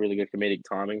I have really good comedic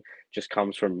timing. Just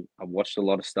comes from I've watched a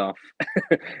lot of stuff,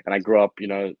 and I grew up,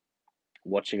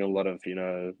 watching a lot of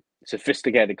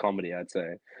sophisticated comedy. I'd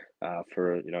say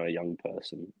for a young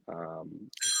person,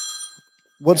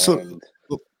 What sort? and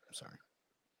Oh, sorry.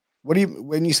 What do you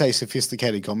when you say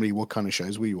sophisticated comedy? What kind of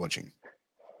shows were you watching?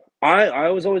 I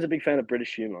was always a big fan of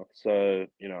British humor. So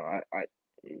I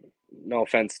no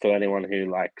offense to anyone who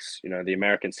likes the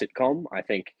American sitcom. I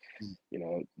think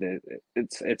Mm,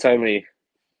 it's only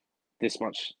this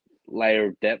much layer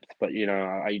of depth. But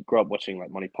I grew up watching like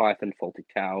Monty Python, Fawlty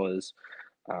Towers,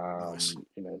 nice.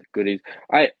 the goodies.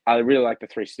 I really like the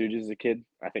Three Stooges as a kid.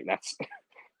 I think that's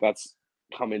that's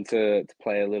come into to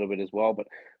play a little bit as well. But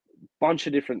bunch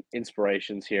of different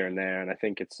inspirations here and there, and I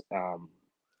think it's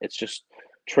just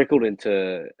trickled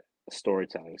into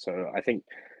storytelling. So I think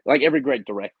like every great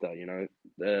director,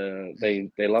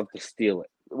 they love to steal it.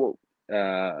 Well,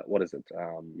 what is it?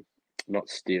 Not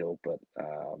steal, but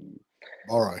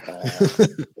Borrow. uh,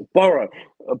 borrow,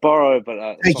 borrow, but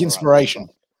it's Take not the right word. But inspiration.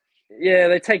 yeah,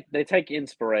 they take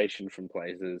inspiration from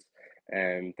places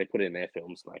and they put it in their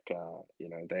films. Like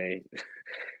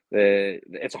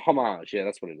it's a homage. Yeah,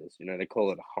 that's what it is. They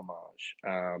call it a homage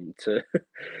to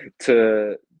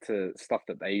to stuff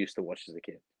that they used to watch as a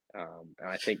kid. And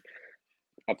I think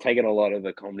I've taken a lot of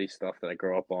the comedy stuff that I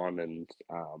grew up on and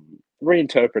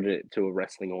reinterpreted it to a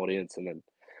wrestling audience, and then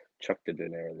chucked it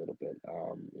in there a little bit.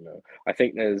 I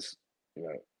think there's, you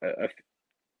know,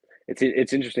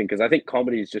 it's interesting because I think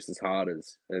comedy is just as hard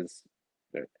as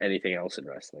anything else in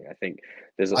wrestling. I think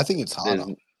there's a I think it's harder.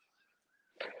 there's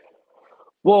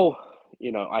well,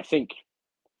 I think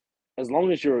as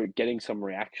long as you're getting some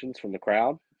reactions from the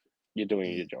crowd, you're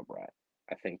doing your job right.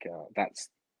 I think that's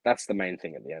the main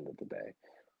thing at the end of the day.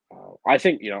 I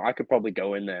think I could probably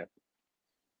go in there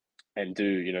and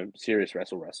do serious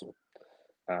wrestle with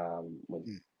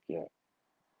Mm.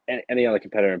 any other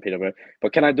competitor in PW.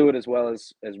 But can I do it as well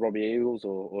as Robbie Eagles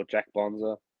or Jack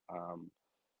Bonza?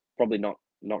 Probably not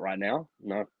right now.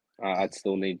 No, I'd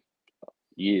still need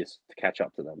years to catch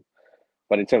up to them.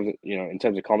 But in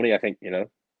terms of comedy, I think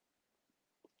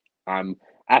I'm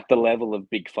at the level of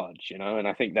Big Fudge, and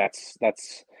I think that's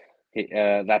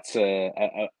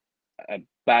a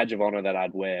badge of honor that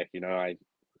I'd wear.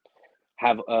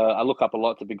 I look up a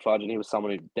lot to Big Fudge, and he was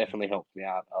someone who definitely helped me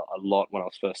out a lot when I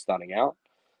was first starting out.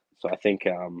 So I think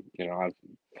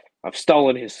I've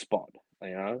stolen his spot,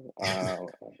 and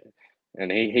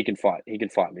he can fight. He can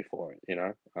fight me for it,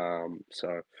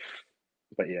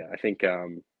 but yeah, I think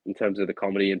in terms of the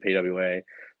comedy in PWA,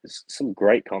 there's some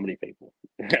great comedy people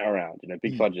around.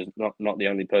 Big Fudge is not the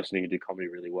only person who can do comedy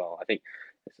really well. I think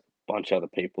there's a bunch of other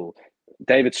people.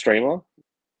 David Streamer,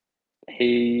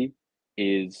 he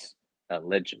is a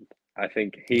legend. I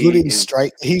think Good in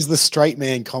straight. He's the straight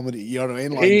man comedy. You know what I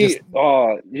mean? Like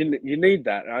you need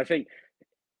that. And I think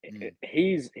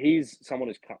he's someone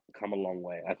who's come a long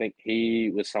way. I think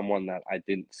he was someone that I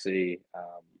didn't see.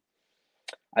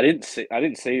 I didn't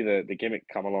see the gimmick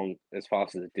come along as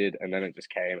fast as it did, and then it just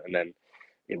came, and then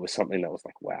it was something that was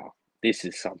like, wow, this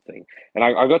is something. And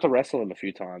I got to wrestle him a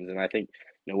few times, and I think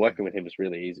working with him was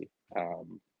really easy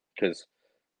because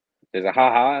there's a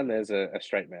ha and there's a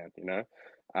straight man.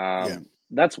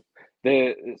 That's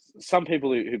some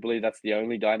people who believe that's the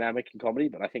only dynamic in comedy,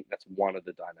 but I think that's one of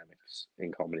the dynamics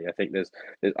in comedy. I think there's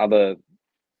other.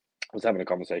 I was having a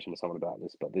conversation with someone about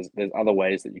this, but there's other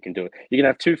ways that you can do it. You can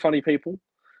have two funny people.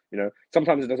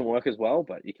 Sometimes it doesn't work as well,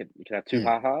 but you can have two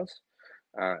ha-has.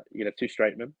 You can have two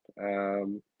straight men.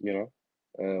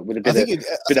 With a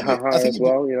bit of ha-ha as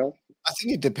well. I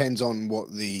think it depends on what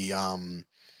the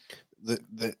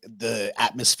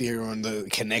atmosphere and the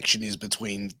connection is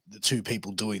between the two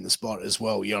people doing the spot as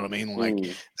well. You know what I mean?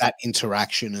 Like that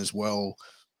interaction as well.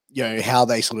 How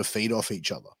they sort of feed off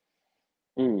each other.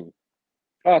 Oh,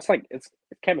 it's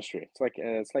chemistry. It's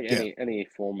like any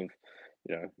form of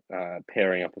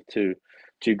pairing up of two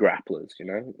grapplers.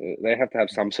 They have to have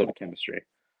some sort of chemistry.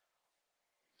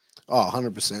 Oh,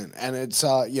 100%. And it's,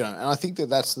 and I think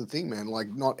that's the thing, man. Like,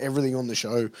 not everything on the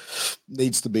show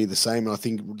needs to be the same. And I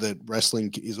think that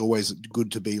wrestling is always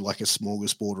good to be like a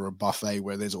smorgasbord or a buffet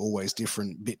where there's always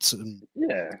different bits and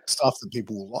stuff that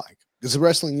people will like. Because the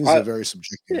wrestling is a very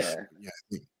subjective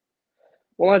thing.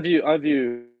 Well, I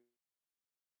view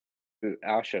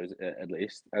our shows at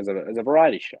least as a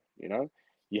variety show.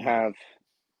 You have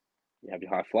your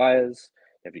high flyers,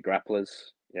 you have your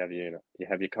grapplers, you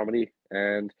have your comedy,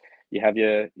 and you have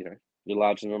your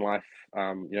larger than life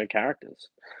characters.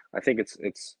 I think it's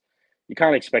you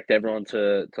can't expect everyone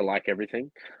to like everything.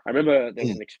 I remember there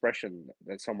was an expression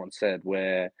that someone said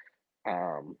where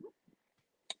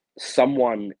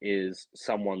someone is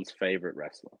someone's favorite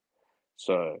wrestler.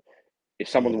 So if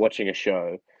someone's watching a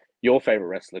show, your favorite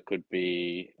wrestler could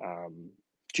be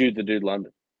Jude the Dude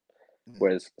London,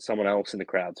 whereas someone else in the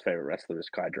crowd's favorite wrestler is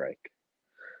Kai Drake.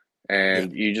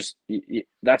 And you just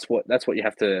that's what you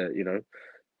have to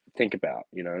think about.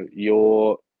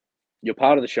 You're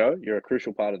part of the show. You're a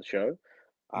crucial part of the show,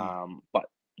 but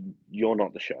you're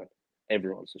not the show.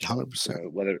 Everyone's the show.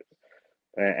 100%. Whether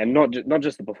and not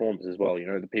just the performers as well.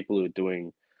 The people who are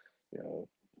doing the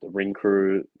ring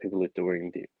crew, people who are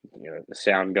doing the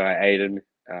sound guy Aiden.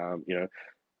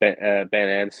 Ben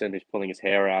Anderson, who's pulling his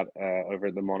hair out over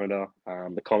at the monitor,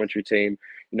 the commentary team.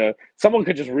 Someone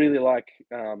could just really like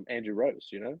Andrew Rose.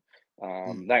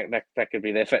 That could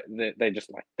be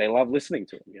they love listening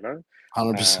to him.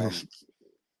 100%.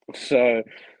 So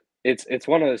it's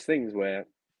one of those things where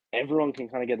everyone can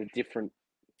kind of get a different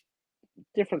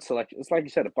selection. It's like you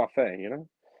said, a buffet.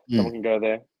 Someone can go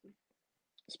there,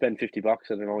 spend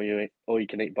 $50 at an all you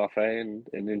can eat buffet and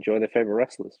enjoy their favorite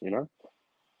wrestlers.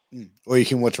 Or you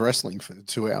can watch wrestling for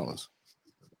 2 hours.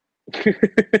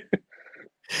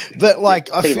 But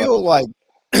like, I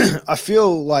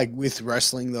feel like with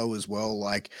wrestling though as well,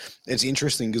 like it's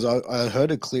interesting because I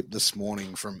heard a clip this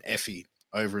morning from Effie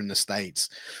over in the States,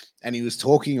 and he was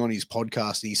talking on his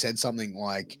podcast. And he said something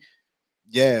like,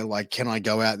 yeah, like, can I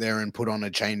go out there and put on a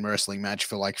chain wrestling match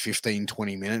for like 15,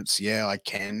 20 minutes? Yeah, I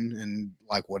can, and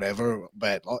like whatever.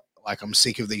 But like, I'm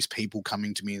sick of these people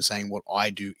coming to me and saying what I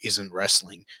do isn't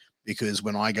wrestling, because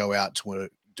when I go out to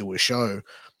do a show,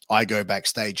 I go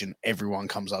backstage and everyone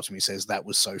comes up to me and says, that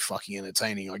was so fucking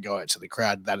entertaining. I go out to the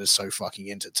crowd, that is so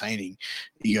fucking entertaining.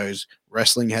 He goes,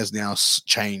 wrestling has now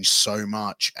changed so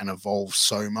much and evolved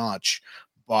so much,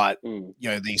 but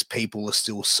these people are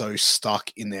still so stuck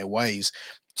in their ways.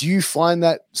 Do you find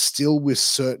that still with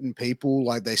certain people,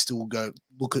 like they still go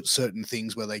look at certain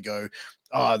things where they go,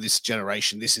 oh, this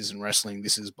generation, this isn't wrestling,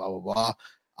 this is blah blah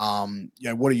blah.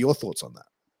 What are your thoughts on that?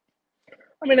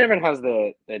 I mean, everyone has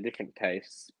their different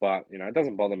tastes, but it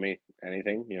doesn't bother me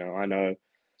anything. I know,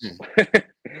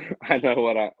 I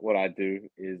know what I do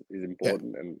is Yeah.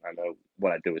 important, and I know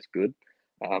what I do is good.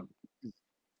 Um,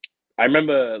 I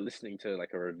remember listening to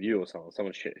like a review or something.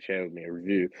 Someone shared with me a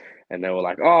review, and they were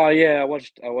like, "Oh yeah, I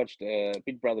watched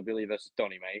Big Brother Billy versus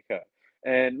Donny Maker."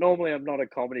 And normally I'm not a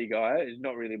comedy guy; it's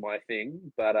not really my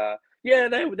thing. But yeah,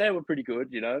 they were pretty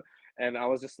good. And I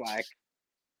was just like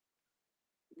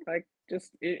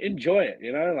just enjoy it.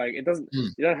 Like it doesn't. Mm,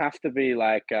 You don't have to be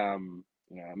like a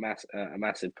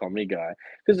massive comedy guy,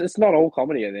 because it's not all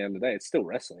comedy at the end of the day. It's still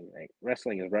wrestling. Like,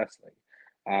 wrestling is wrestling.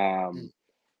 mm, Um,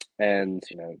 and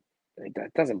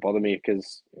it doesn't bother me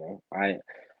because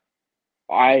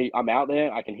I'm out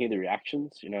there. I can hear the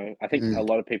reactions. I think a mm.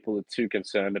 lot of people are too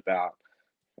concerned about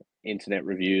internet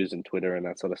reviews and Twitter and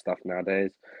that sort of stuff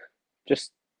nowadays.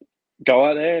 Just go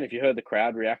out there, and if you heard the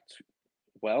crowd react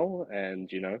well, and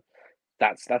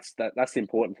that's the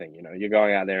important thing. You're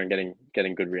going out there and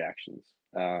getting good reactions.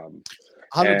 And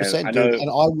I 100%, dude. know, And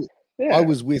I yeah,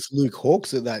 was with Luke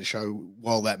Hawks at that show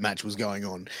while that match was going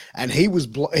on, and he was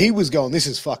going, "This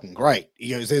is fucking great." He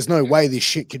goes, "There's no way this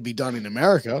shit could be done in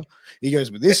America." He goes,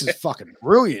 "But this is fucking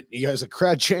brilliant." He goes, "The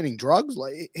crowd chanting drugs,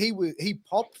 like he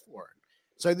popped for it."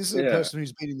 So this is a yeah. person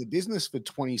who's been in the business for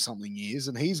 20 something years,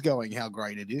 and he's going how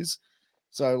great it is.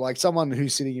 So like someone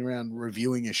who's sitting around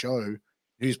reviewing a show,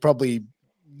 who's probably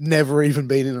never even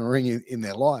been in a ring in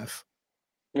their life.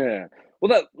 Yeah.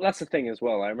 Well, that's the thing as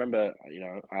well. I remember,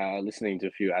 listening to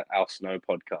a few Al Snow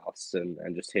podcasts, and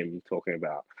just him talking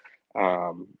about,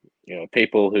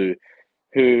 people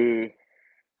who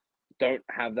don't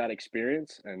have that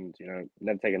experience, and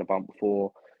never taken a bump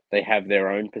before. They have their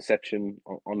own perception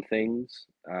on things,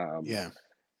 Yeah.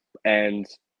 and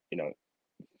you know,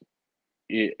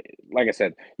 you, like I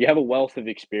said, you have a wealth of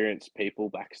experienced people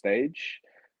backstage,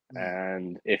 Mm.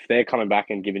 and if they're coming back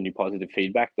and giving you positive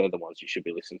feedback, they're the ones you should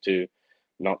be listening to,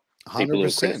 not people who are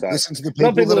 100%. criticize, Listen to the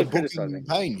not people people that who are are booking criticizing. and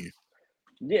paying you.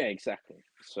 Yeah, exactly.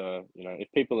 So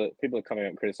if people are coming out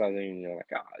and criticizing, and you're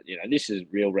like, this is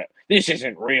this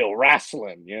isn't real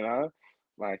wrestling.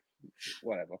 Like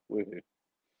whatever. Woohoo.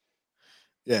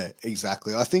 Yeah,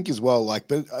 exactly. I think as well, like,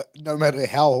 but no matter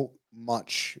how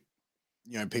much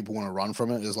people want to run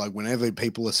from it, is like whenever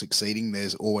people are succeeding,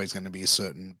 there's always going to be a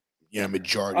certain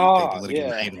majority of people Oh that are going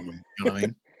to yeah. hate on them. You know what I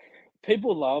mean?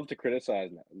 People love to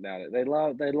criticize nowadays. They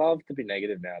love to be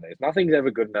negative nowadays. Nothing's ever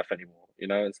good enough anymore.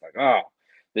 It's like, oh,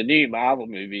 the new Marvel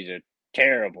movies are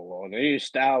terrible, or the new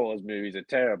Star Wars movies are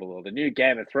terrible, or the new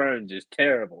Game of Thrones is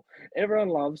terrible. Everyone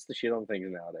loves to shit on things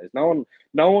nowadays.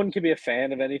 No one can be a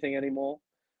fan of anything anymore.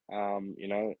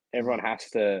 Everyone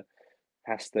Mm.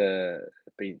 has to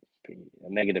be a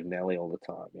negative Nelly all the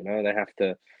time. They have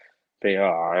to be, oh,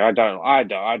 I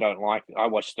don't like it. I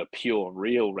watch the pure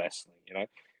real wrestling.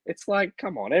 It's like,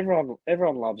 come on,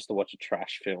 everyone loves to watch a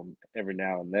trash film every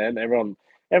now and then. Everyone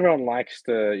likes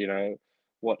to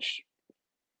watch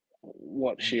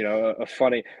a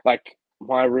funny, like,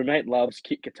 my roommate loves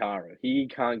Kit Kataru. He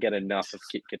can't get enough of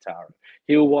Kit Kataru.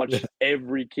 He'll Yeah. watch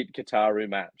every Kit Kataru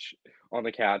match on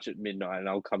the couch at midnight, and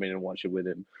I'll come in and watch it with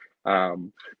him.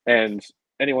 And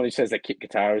anyone who says that Kit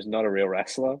Kataru is not a real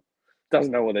wrestler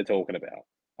doesn't know what they're talking about.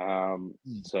 Mm.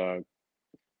 So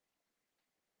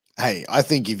Hey, I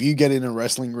think if you get in a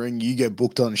wrestling ring, you get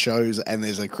booked on shows, and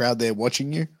there's a crowd there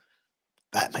watching you,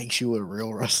 that makes you a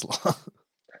real wrestler.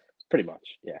 pretty much,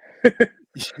 yeah.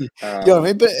 You know what I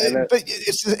mean? But And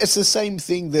it's the same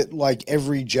thing that like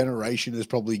every generation has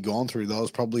probably gone through. There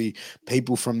was probably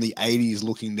people from the 80s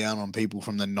looking down on people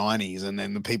from the 90s, and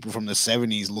then the people from the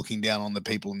 70s looking down on the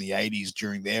people in the 80s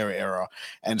during their era,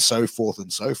 and so forth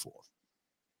and so forth.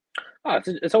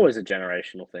 it's always a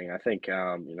generational thing. I think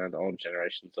the old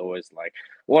generation's always like,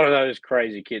 what are those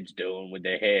crazy kids doing with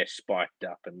their hair spiked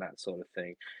up and that sort of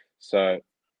thing. So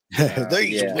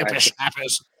These yeah,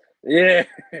 whippersnappers. yeah,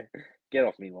 get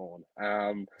off me lawn.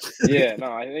 Yeah, no,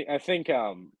 I think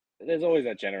there's always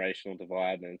that generational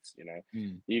divide, and it's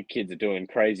Mm. you kids are doing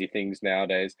crazy things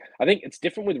nowadays. I think it's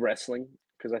different with wrestling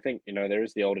because I think there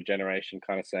is the older generation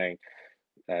kind of saying,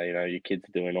 your kids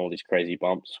are doing all these crazy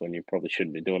bumps when you probably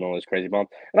shouldn't be doing all those crazy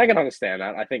bumps, and I can understand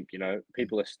that. I think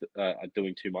people are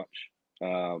doing too much,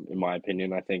 in my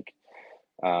opinion. I think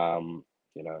um,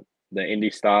 the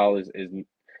indie style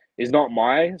is not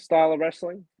my style of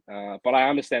wrestling, but I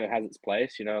understand it has its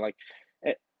place. Like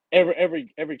e-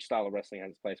 every style of wrestling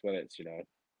has its place, whether it's the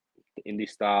indie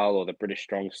style or the British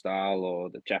strong style or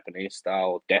the Japanese style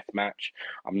or death match.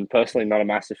 I'm personally not a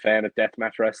massive fan of death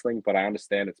match wrestling, but I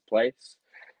understand its place.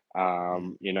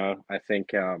 Mm. I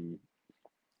think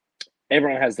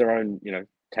everyone has their own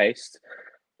taste.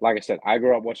 Like I said, I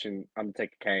grew up watching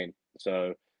Undertaker Kane,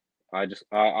 so I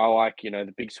like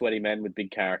the big sweaty men with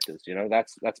big characters.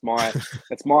 That's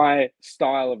my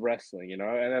style of wrestling. And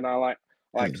then I like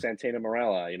Yeah. Santino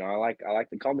Marella. I like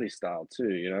the comedy style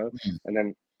too. Mm. And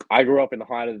then I grew up in the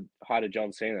height of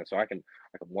John Cena, so I can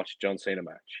watch John Cena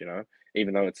match.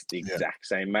 Even though it's the Yeah. exact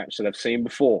same match that I've seen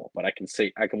before, but I can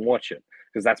watch it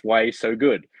because that's why he's so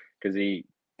good, because he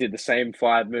did the same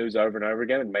 5 moves over and over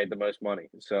again and made the most money.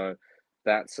 So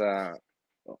that's all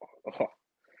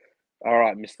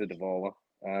right, Mr. Devola.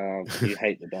 You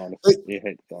hate the But dinosaur. You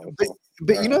hate the but dinosaur.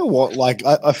 but All you right. know what? Like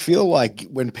I feel like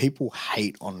when people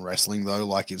hate on wrestling though,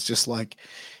 like it's just like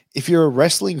if you're a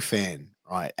wrestling fan,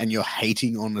 right, and you're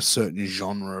hating on a certain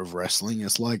genre of wrestling,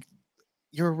 it's like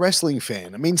you're a wrestling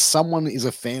fan. I mean, someone is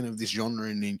a fan of this genre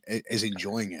and is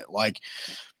enjoying it. Like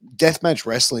deathmatch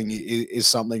wrestling is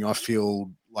something I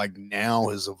feel like now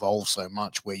has evolved so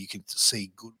much where you can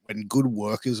see good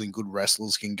workers and good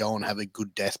wrestlers can go and have a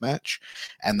good death match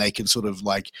and they can sort of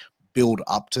like build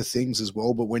up to things as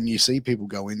well. But when you see people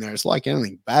go in there, it's like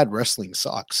anything. Bad wrestling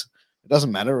sucks. It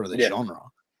doesn't matter the Yeah, genre.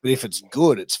 But if it's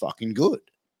good, it's fucking good.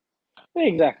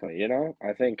 exactly.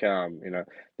 I think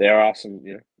there are some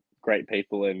great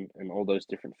people in all those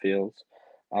different fields.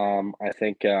 I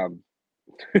think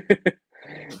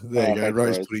There you go. thanks,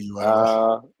 Rose Rose. putting you over.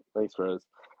 Uh, thanks, Rose.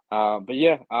 But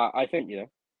yeah, I think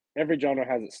every genre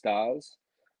has its stars.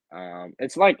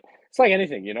 It's like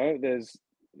anything. There's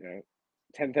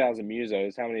 10,000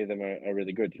 musos. How many of them are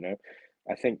really good?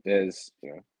 I think there's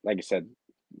like you said,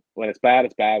 when it's bad,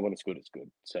 it's bad. When it's good, it's good.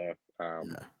 So Yeah.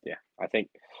 yeah, I think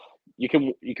you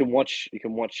can watch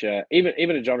even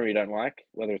a genre you don't like,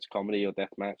 whether it's comedy or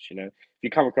deathmatch. If you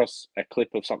come across a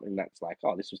clip of something that's like,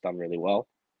 oh, this was done really well,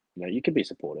 you can be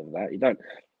supportive of that. You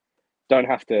don't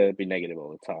have to be negative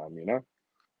all the time.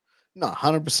 No,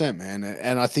 100%, man.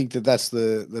 And I think that that's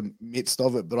the midst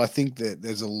of it. But I think that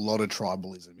there's a lot of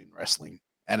tribalism in wrestling.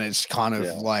 And it's kind of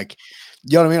Yeah, like,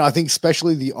 you know what I mean? I think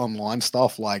especially the online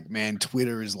stuff, like, man,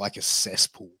 Twitter is like a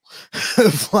cesspool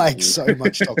of like mm, so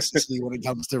much toxicity when it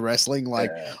comes to wrestling.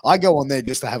 Like, yeah. I go on there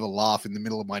just to have a laugh in the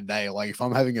middle of my day. Like, if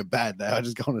I'm having a bad day, I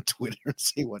just go on to Twitter and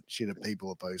see what shit people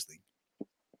are posting.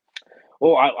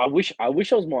 Well, I wish I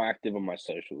was more active on my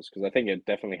socials because I think it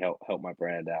definitely help my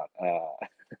brand out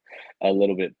a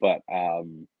little bit. But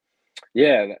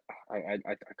yeah, I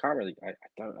can't really I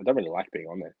don't really like being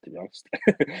on there, to be honest.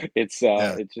 It's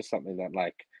Yeah. it's just something that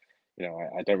like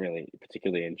I don't really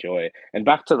particularly enjoy. And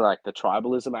back to like the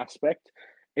tribalism aspect,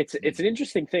 it's Mm. an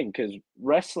interesting thing because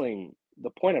wrestling, the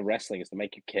point of wrestling is to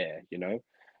make you care.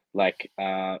 Like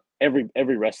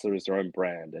every wrestler is their own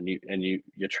brand, and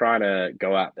you're trying to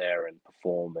go out there and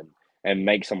perform and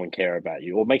make someone care about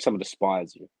you or make someone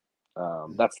despise you.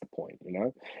 Mm. That's the point.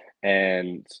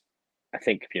 And I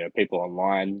think people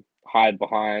online hide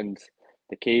behind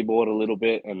the keyboard a little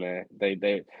bit, and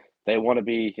they want to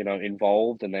be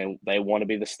involved, and they want to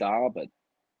be the star, but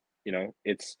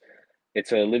it's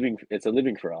a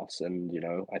living for us, and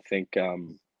I think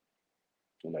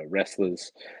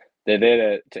wrestlers, they're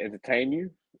there to entertain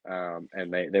you,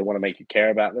 and they want to make you care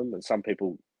about them, and some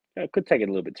people could take it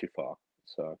a little bit too far.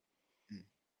 So Mm.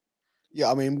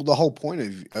 Yeah, I mean, the whole point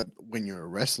of when you're a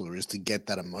wrestler is to get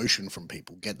that emotion from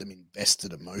people, get them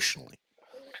invested emotionally.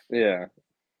 yeah,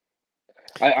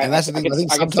 I And I, I that's the c- I thing. can I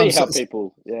think I can see sometimes, how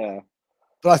people, yeah.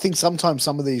 but I think sometimes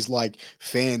some of these like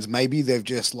fans, maybe they've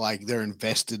just like they're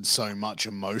invested so much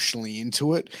emotionally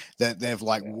into it that they've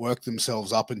like Yeah. worked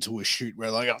themselves up into a shoot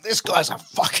where like, oh, this guy's a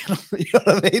fucking, you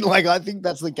know what I mean? Like, I think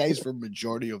that's the case for a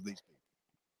majority of these people.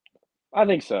 I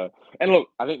think so. And look,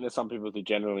 I think there's some people who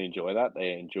generally enjoy that.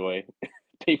 They enjoy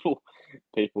people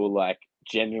like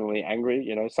genuinely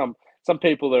angry. Some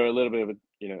people are a little bit of a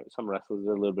some wrestlers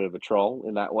are a little bit of a troll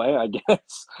in that way, I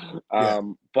guess. Yeah,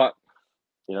 But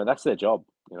that's their job.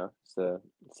 It's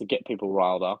to get people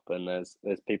riled up, and there's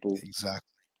people exactly.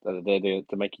 that are there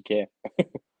to make you care.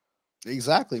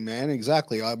 Exactly, man.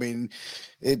 Exactly. I mean,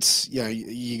 it's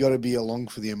you got to be along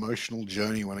for the emotional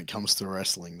journey when it comes to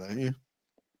wrestling, don't you?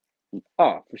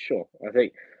 Oh, for sure. I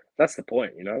think that's the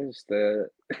point, is to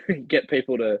get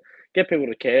people to get people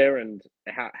to care, and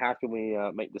how can we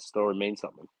make this story mean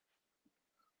something?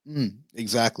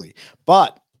 Exactly.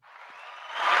 But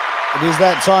it is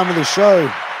that time of the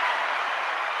show.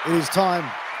 It is time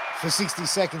for 60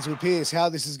 seconds with Pierce. How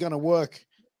this is going to work,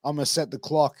 I'm going to set the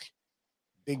clock.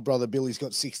 Big brother Billy's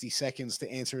got 60 seconds to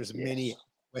answer as many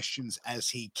questions as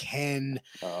he can.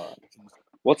 Uh,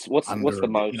 what's Under the a bit,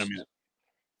 most?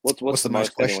 what's What's the the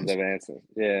most most anyone's questions? ever answered?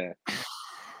 Yeah,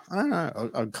 I don't know.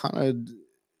 I don't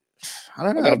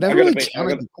I know. gotta I've never I gotta really beat I counted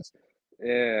gotta the questions.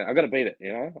 I gotta beat it.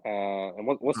 And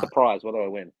what's the Right. prize? What do I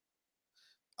win?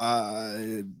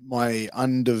 My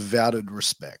undivided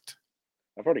respect.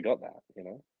 I've already got that.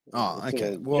 Oh, It's in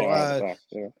okay. a Well, jar at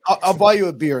the back. I'll buy you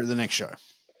a beer at the next show.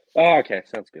 Oh, okay,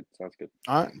 sounds good. Sounds good.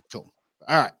 All right, cool.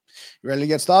 All right. You ready to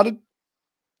get started?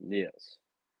 Yes.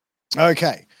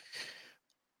 Okay.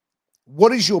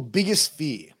 What is your biggest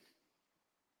fear?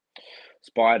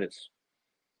 Spiders.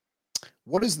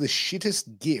 What is the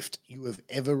shittest gift you have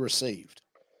ever received?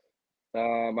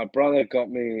 My brother got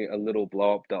me a little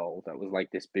blow up doll that was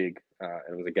like this big.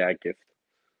 It was a gag gift.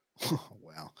 Oh,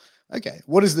 wow. Okay.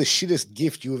 What is the shittest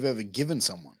gift you have ever given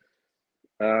someone?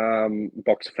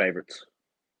 Box of favorites.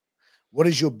 What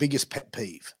is your biggest pet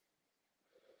peeve?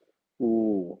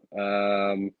 Ooh.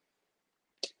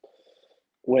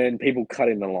 When people cut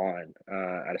in the line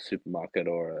at a supermarket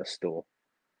or a store.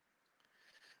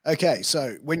 Okay.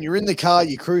 So when you're in the car,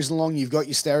 you're cruising along, you've got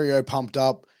your stereo pumped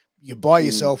up, you're by Mm.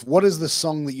 yourself. What is the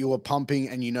song that you are pumping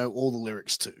and you know all the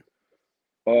lyrics to?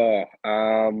 Oh,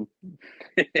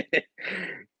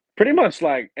 pretty much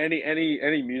like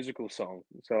any musical song.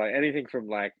 So like anything from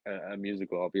like a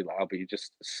musical, I'll be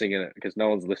just singing it because no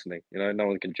one's listening. No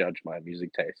one can judge my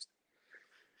music taste.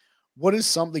 What is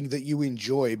something that you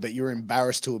enjoy, but you're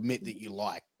embarrassed to admit that you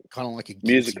like? Kind of like a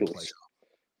guilty pleasure.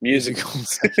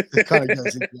 Musicals, musicals. Musicals. It kind of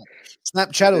goes into that.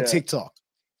 Snapchat or Yeah. TikTok?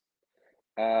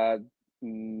 Uh,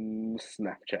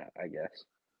 Snapchat, I guess.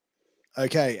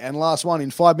 Okay, and last one. In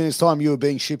 5 minutes' time, you are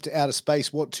being shipped to outer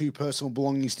space. What two personal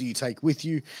belongings do you take with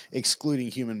you,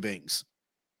 excluding human beings?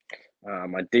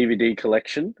 My DVD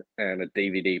collection and a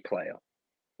DVD player.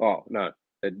 Oh no,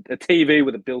 a TV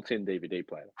with a built-in DVD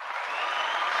player.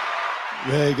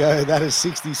 There you go. That is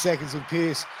 60 seconds of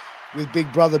Pierce with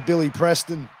Big Brother Billy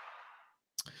Preston.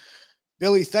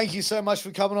 Billy, thank you so much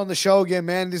for coming on the show again,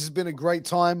 man. This has been a great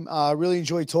time. Really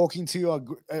enjoyed talking to you.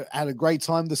 I had a great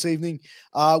time this evening.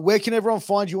 Where can everyone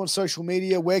find you on social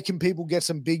media? Where can people get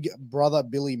some Big Brother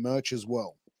Billy merch as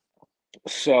well?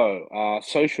 So,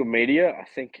 social media, I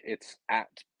think it's at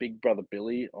Big Brother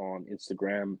Billy on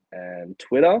Instagram and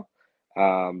Twitter.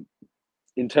 Um,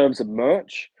 in terms of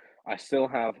merch, I still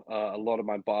have a lot of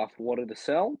my bath water to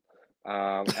sell,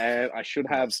 and Nice.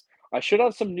 I should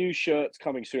have some new shirts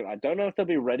coming soon. I don't know if they'll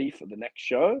be ready for the next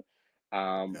show,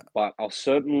 Yeah. but I'll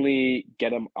certainly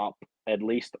get them up at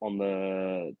least on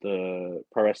the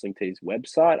Pro Wrestling Tees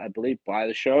website, I believe, by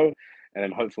the show, and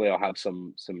then hopefully I'll have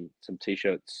some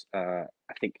t-shirts. I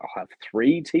think I'll have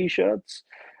 3 t-shirts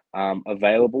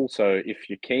available. So if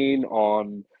you're keen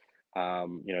on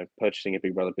purchasing a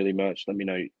Big Brother Billy merch, let me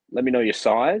know. Let me know your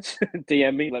size.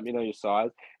 DM me. Let me know your size,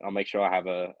 and I'll make sure I have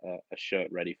a shirt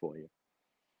ready for you.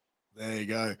 There you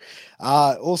go.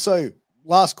 Also,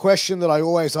 last question that I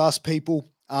always ask people.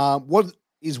 What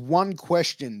is one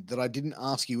question that I didn't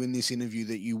ask you in this interview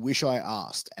that you wish I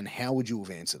asked, and how would you have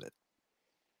answered it?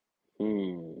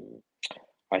 Hmm.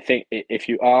 I think if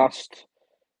you asked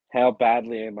how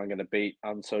badly am I going to beat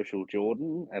Unsocial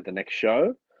Jordan at the next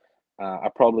show, I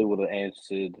probably would have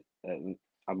answered, I'm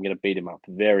going to beat him up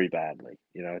very badly.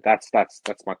 That's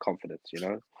my confidence.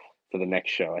 For the next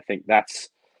show, I think that's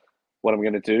what I'm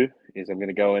going to do. Is I'm going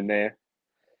to go in there,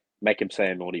 make him say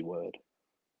a naughty word.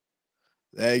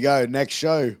 There you go. Next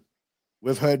show.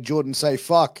 We've heard Jordan say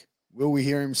fuck. Will we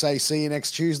hear him say see you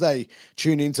next Tuesday?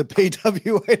 Tune into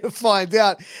PWA to find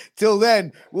out. Till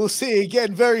then, we'll see you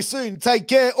again very soon. Take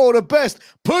care. All the best.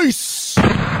 Peace.